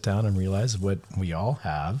just sit down and realize what we all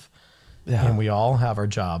have, Yeah. and we all have our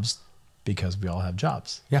jobs because we all have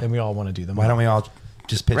jobs, Yeah. and we all want to do them. Why don't we all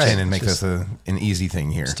just pitch Right. in and make Just- this an easy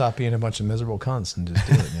thing here? stop being a bunch of miserable cunts and just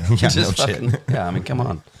do it? You know? Yeah, Just no fucking, shit. yeah, I mean, come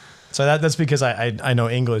on. So that's because I know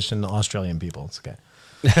English and Australian people. It's okay.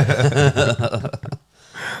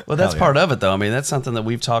 Well, that's Hell yeah. part of it, though. I mean, that's something that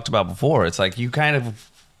we've talked about before. It's like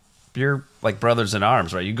you're like brothers in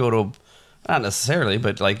arms, right? You go to, not necessarily,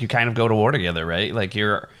 but like you kind of go to war together, right? Like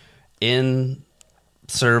you're in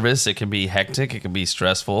service. It can be hectic. It can be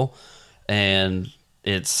stressful. And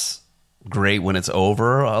it's great when it's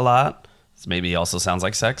over a lot. It maybe also sounds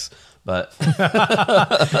like sex, but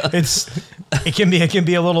It can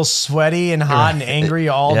be a little sweaty and hot and angry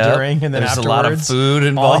all Yep. during, and then There's a afterwards, lot of food all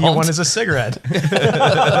involved. you want is a cigarette.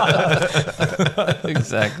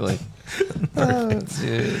 exactly.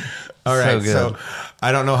 Dude. All right. So So, good.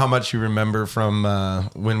 I don't know how much you remember from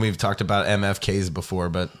when we've talked about MFKs before,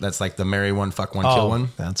 but that's like the marry one, fuck one, kill one.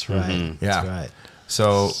 That's right. Yeah. That's right.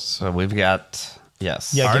 So So we've got,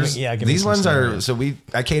 yes. Yeah, ours- give me these some ones are stories.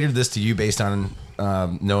 so I catered this to you based on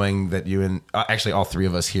knowing that you and actually all three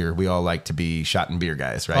of us here, we all like to be shot and beer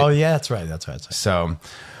guys, right? Oh yeah, that's right. That's right. That's right. So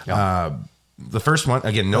the first one,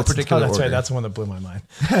 again, no particular that's order. right. That's the one that blew my mind.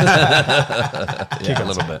 Yeah, a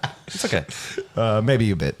little bit. It's okay.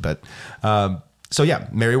 Maybe a bit, but so yeah,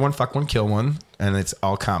 marry one, fuck one, kill one, and it's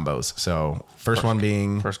all combos. So first one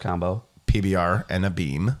being First combo. PBR and a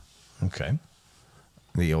beam, Okay,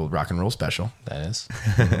 the old rock and roll special. that is.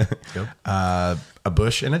 A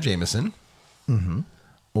Bush and a Jameson,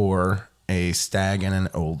 or a Stag and an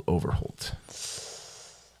Old Overholt.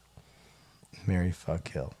 Marry, fuck,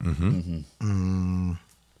 kill.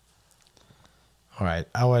 All right,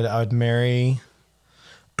 I would marry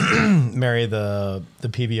the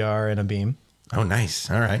PBR and a beam. Oh, nice.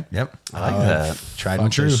 All right. Yep. I like that. Tried and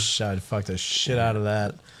true. I'd fuck the shit out of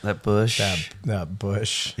that Bush. that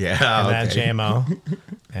bush. Yeah, and that okay. JMO,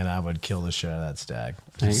 and I would kill the shit out of that stag.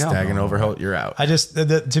 There you go. Stag and Overholt, you're out. I just,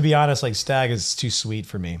 to be honest, like stag is too sweet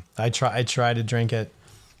for me. I try to drink it.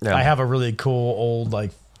 Yeah. I have a really cool old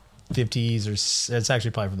like 50s or it's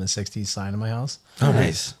actually probably from the 60s sign in my house. Oh,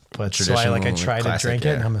 nice. But so I Traditional, try to classic, drink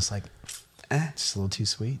yeah. it, and I'm just like, it's a little too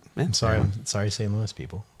sweet. I'm sorry, St. Louis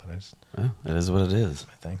people, but it's Well, it is what it is.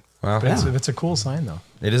 my thing. Well, But it's a cool sign though.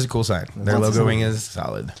 it is a cool sign. Their Lots of logoing is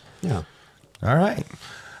solid. Yeah. All right.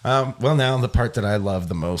 Well, now the part that I love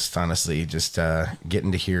the most, honestly, just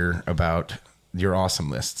getting to hear about your awesome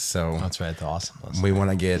list. So That's right, the awesome list. we want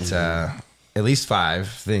to get at least 5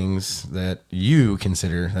 things that you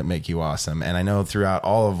consider that make you awesome. And I know throughout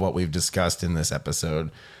all of what we've discussed in this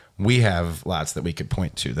episode, we have lots that we could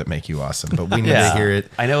point to that make you awesome, but we need to hear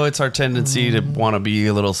it. I know it's our tendency to want to be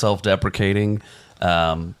a little self-deprecating,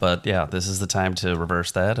 but yeah, this is the time to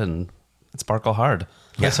reverse that and sparkle hard.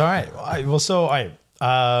 That's all right.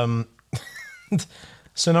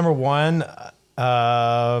 So number 1,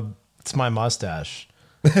 it's my mustache.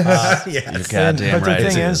 Yes. You're goddamn But the right.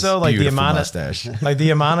 thing it is, though, like the Beautiful amount mustache. of like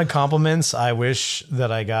the amount of compliments I wish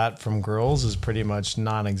that I got from girls is pretty much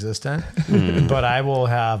non-existent. But I will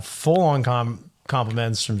have full-on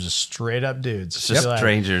compliments from just straight up dudes. It's just Be like,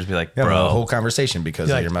 strangers be like, Yeah, bro. a whole conversation because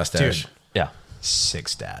Be of like, your mustache. dude, Yeah. sick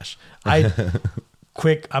stash. I'm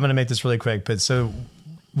gonna make this really quick, but so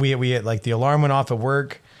we had, like, the alarm went off at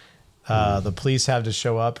work. The police have to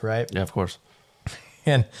show up, right? Yeah, of course.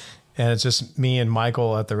 And it's just me and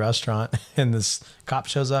Michael at the restaurant, and this cop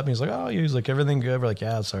shows up and he's like, "Oh, he's like, everything good?" We're like,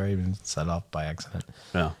 "Yeah, sorry, even set off by accident."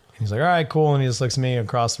 Yeah. And he's like, "All right, cool." And he just looks at me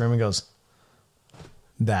across the room and goes,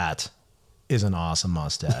 "That is an awesome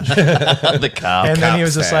mustache." The cop. And then he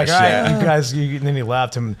was just like, "All stash, right, yeah. you guys." And then he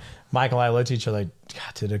left, and Michael and I looked at each other like,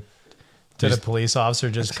 God, did a police officer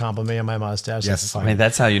just compliment me on my mustache? Yes. Like, I mean,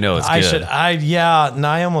 that's how you know it's good.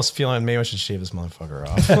 I almost feel like maybe I should shave this motherfucker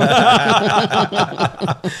off.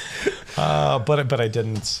 But I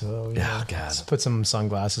didn't. So Yeah, God. just put some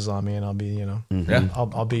sunglasses on me, and I'll be, Yeah.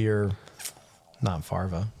 I'll be your, not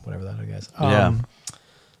Farva, whatever that is. Yeah.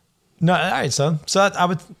 No, all right. So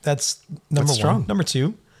that's number one. strong. Number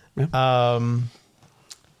two. Let's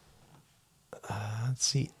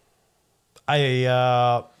see.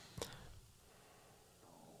 I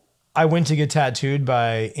went to get tattooed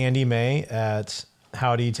by Andy May at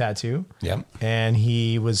Howdy Tattoo. Yep. And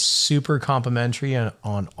he was super complimentary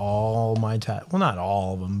on all my well, not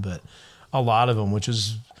all of them, but a lot of them, which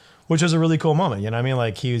was a really cool moment. You know what I mean?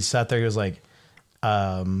 Like, he sat there, he was like,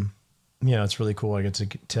 it's really cool. I get to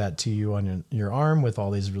tattoo you on your arm with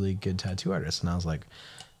all these really good tattoo artists. And I was like,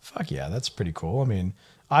 fuck yeah, that's pretty cool. I mean,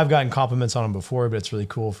 I've gotten compliments on them before, but it's really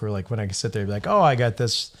cool for, like, when I can sit there and be like, oh, I got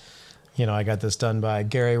this, I got this done by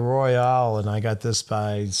Gary Royale, and I got this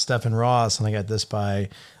by Stephen Ross, and I got this by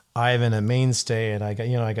Ivan at Mainstay, and I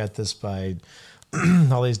got this by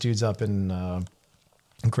all these dudes up in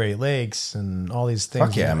Great Lakes and all these things.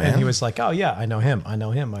 Fuck yeah, and man. he was like, oh yeah, I know him. I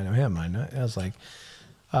was like,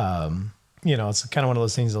 it's kind of one of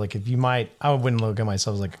those things that, like, I wouldn't look at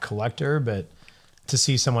myself as like a collector, but to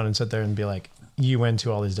see someone and sit there and be like, you went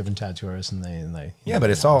to all these different tattoo artists, and they Yeah, but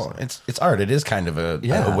it's art. It is kind of a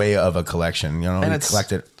way of a collection. And you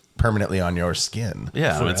collect it permanently on your skin.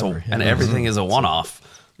 Yeah. Forever, And everything is a one-off,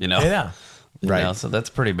 Yeah. Right. So that's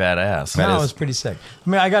pretty badass. No, it was pretty sick. I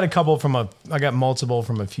mean, I got multiple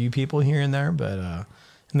from a few people here and there, but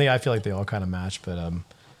I feel like they all kind of match. But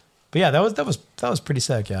yeah, that was pretty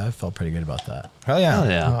sick. Yeah, I felt pretty good about that. Hell yeah. Hell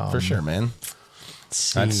yeah. For sure, man.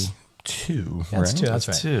 Let's That's see. two. That's right? two. That's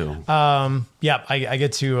right. Too. Yeah, I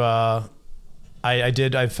get to.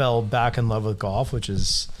 I fell back in love with golf, which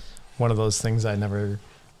is one of those things I never.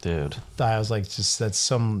 Dude. I was like, just that's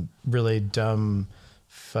some really dumb,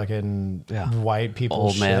 fucking white people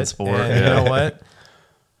Old shit. man sport. And you know what?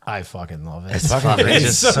 I fucking love it. It's fucking great. It's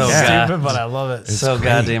It's so so stupid, but I love it. It's so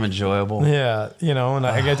goddamn enjoyable. Yeah, and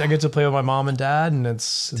I get to play with my mom and dad, and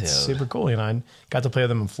it's Dude. super cool. I got to play with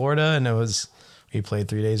them in Florida, and we played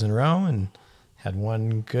 3 days in a row, and had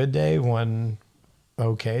one good day, one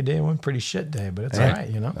okay day, one pretty shit day, but it's all right,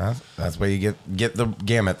 That's where you get the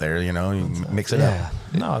gamut there. You mix it up.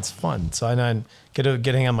 No, it's fun. So I get to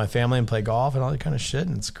hang out with my family and play golf and all that kind of shit,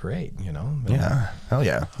 and it's great. Yeah. Hell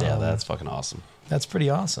yeah. Yeah, that's fucking awesome. That's pretty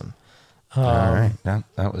awesome. All right.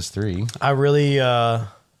 That was three. I really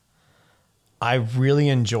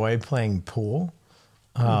enjoy playing pool.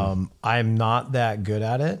 I'm not that good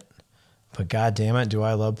at it, but god damn it, do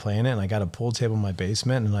I love playing it. And I got a pool table in my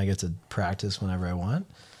basement, and I get to practice whenever I want.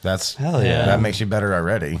 That's Hell yeah. That makes you better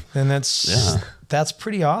already. And that's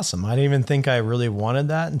pretty awesome. I didn't even think I really wanted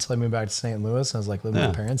that until I moved back to St. Louis. I was like living at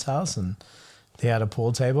my parents' house, and they had a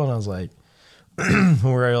pool table, and I was like,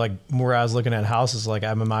 where I was looking at houses, like,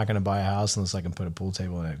 I'm not going to buy a house unless I can put a pool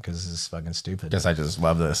table in it, because this is fucking stupid. Guess I just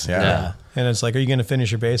love this. Yeah. Yeah. And it's like, are you going to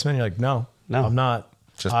finish your basement? You're like, no, I'm not.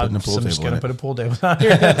 Just putting a pool I'm table just in going to it. put a pool table out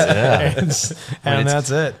here. And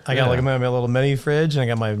that's it. I got like my little mini fridge, and I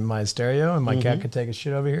got my stereo, and my cat could take a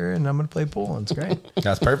shit over here, and I'm going to play pool, and it's great.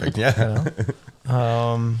 That's perfect. Yeah.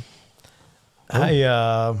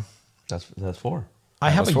 That's four. I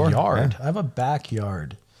have a four, yard. yeah. I have a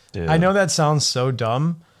backyard. Dude. I know that sounds so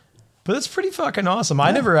dumb, but it's pretty fucking awesome.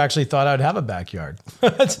 I never actually thought I'd have a backyard.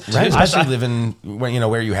 Right. Especially living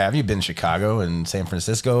where you have. You've been in Chicago and San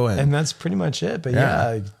Francisco. And that's pretty much it. But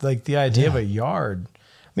yeah, like the idea of a yard. I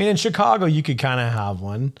mean, in Chicago, you could kind of have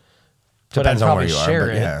one. But Depends I'd on probably where you are, share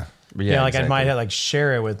but it. yeah. Yeah, like exactly. I might have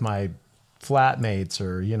share it with my flatmates,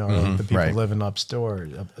 or the people right. living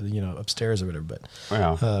upstairs, upstairs or whatever. But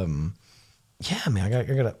Wow. yeah, man, I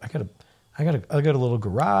got a little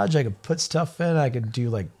garage. I could put stuff in. I could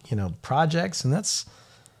do projects, and this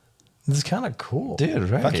is kind of cool, Dude,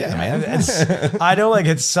 right. Fuck yeah, man. I know, like,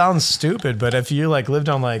 it sounds stupid, but if you lived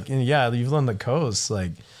on you've lived on the coast,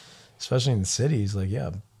 especially in the cities,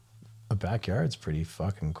 a backyard's pretty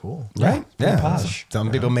fucking cool. Right. Yeah, posh.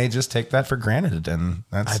 some people may just take that for granted, and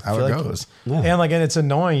that's how feel it like- goes. And it's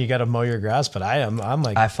annoying. You got to mow your grass, but I'm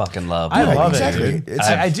like, I fucking love. I mowing, love exactly. it. Dude. It's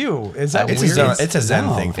I do. Is that It's weird? a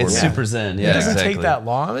zen thing for It's me. super zen. Yeah, It doesn't exactly. take that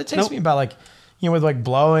long. It takes me about with like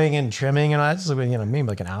blowing and trimming and all that. It's maybe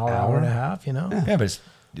like an hour and a half. Yeah, but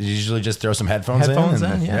you usually just throw some headphones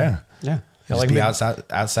in. Yeah. Just like be maybe-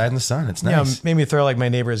 outside in the sun. It's Yeah, nice. maybe throw like my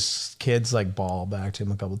neighbor's kids like ball back to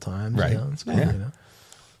him a couple times. Right. It's cool, Yeah.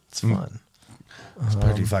 It's fun. It's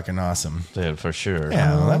pretty fucking awesome. Dude, for sure.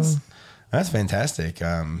 Yeah, well, that's fantastic.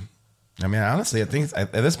 I mean, honestly, I think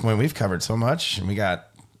at this point we've covered so much, and we got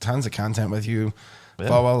tons of content with you.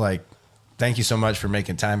 Falwell, like, thank you so much for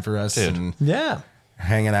making time for us and Yeah.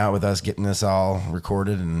 hanging out with us, getting this all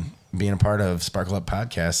recorded, and being a part of Sparkle Up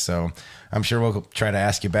Podcast. So I'm sure we'll try to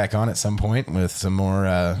ask you back on at some point with some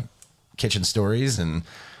more kitchen stories and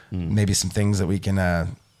maybe some things that we can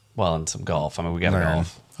Well, and some golf. I mean, we got to learn.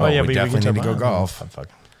 golf. We can definitely talk need to go about- golf.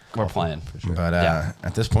 We're playing for sure. But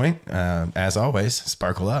at this point, as always,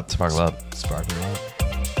 sparkle up. Sparkle up. Sparkle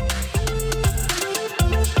up.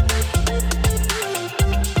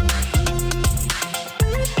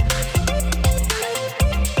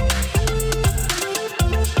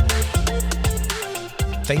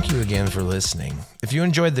 Thank you again for listening. If you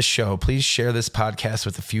enjoyed the show, please share this podcast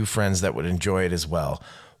with a few friends that would enjoy it as well.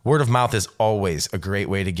 Word of mouth is always a great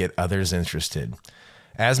way to get others interested.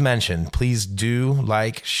 As mentioned, please do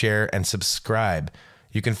like, share, and subscribe.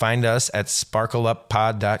 You can find us at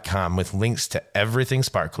sparkleuppod.com with links to everything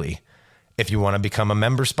sparkly. If you want to become a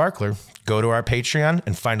member sparkler, go to our Patreon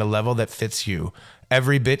and find a level that fits you.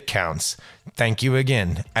 Every bit counts. Thank you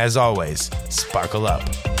again. As always, sparkle up.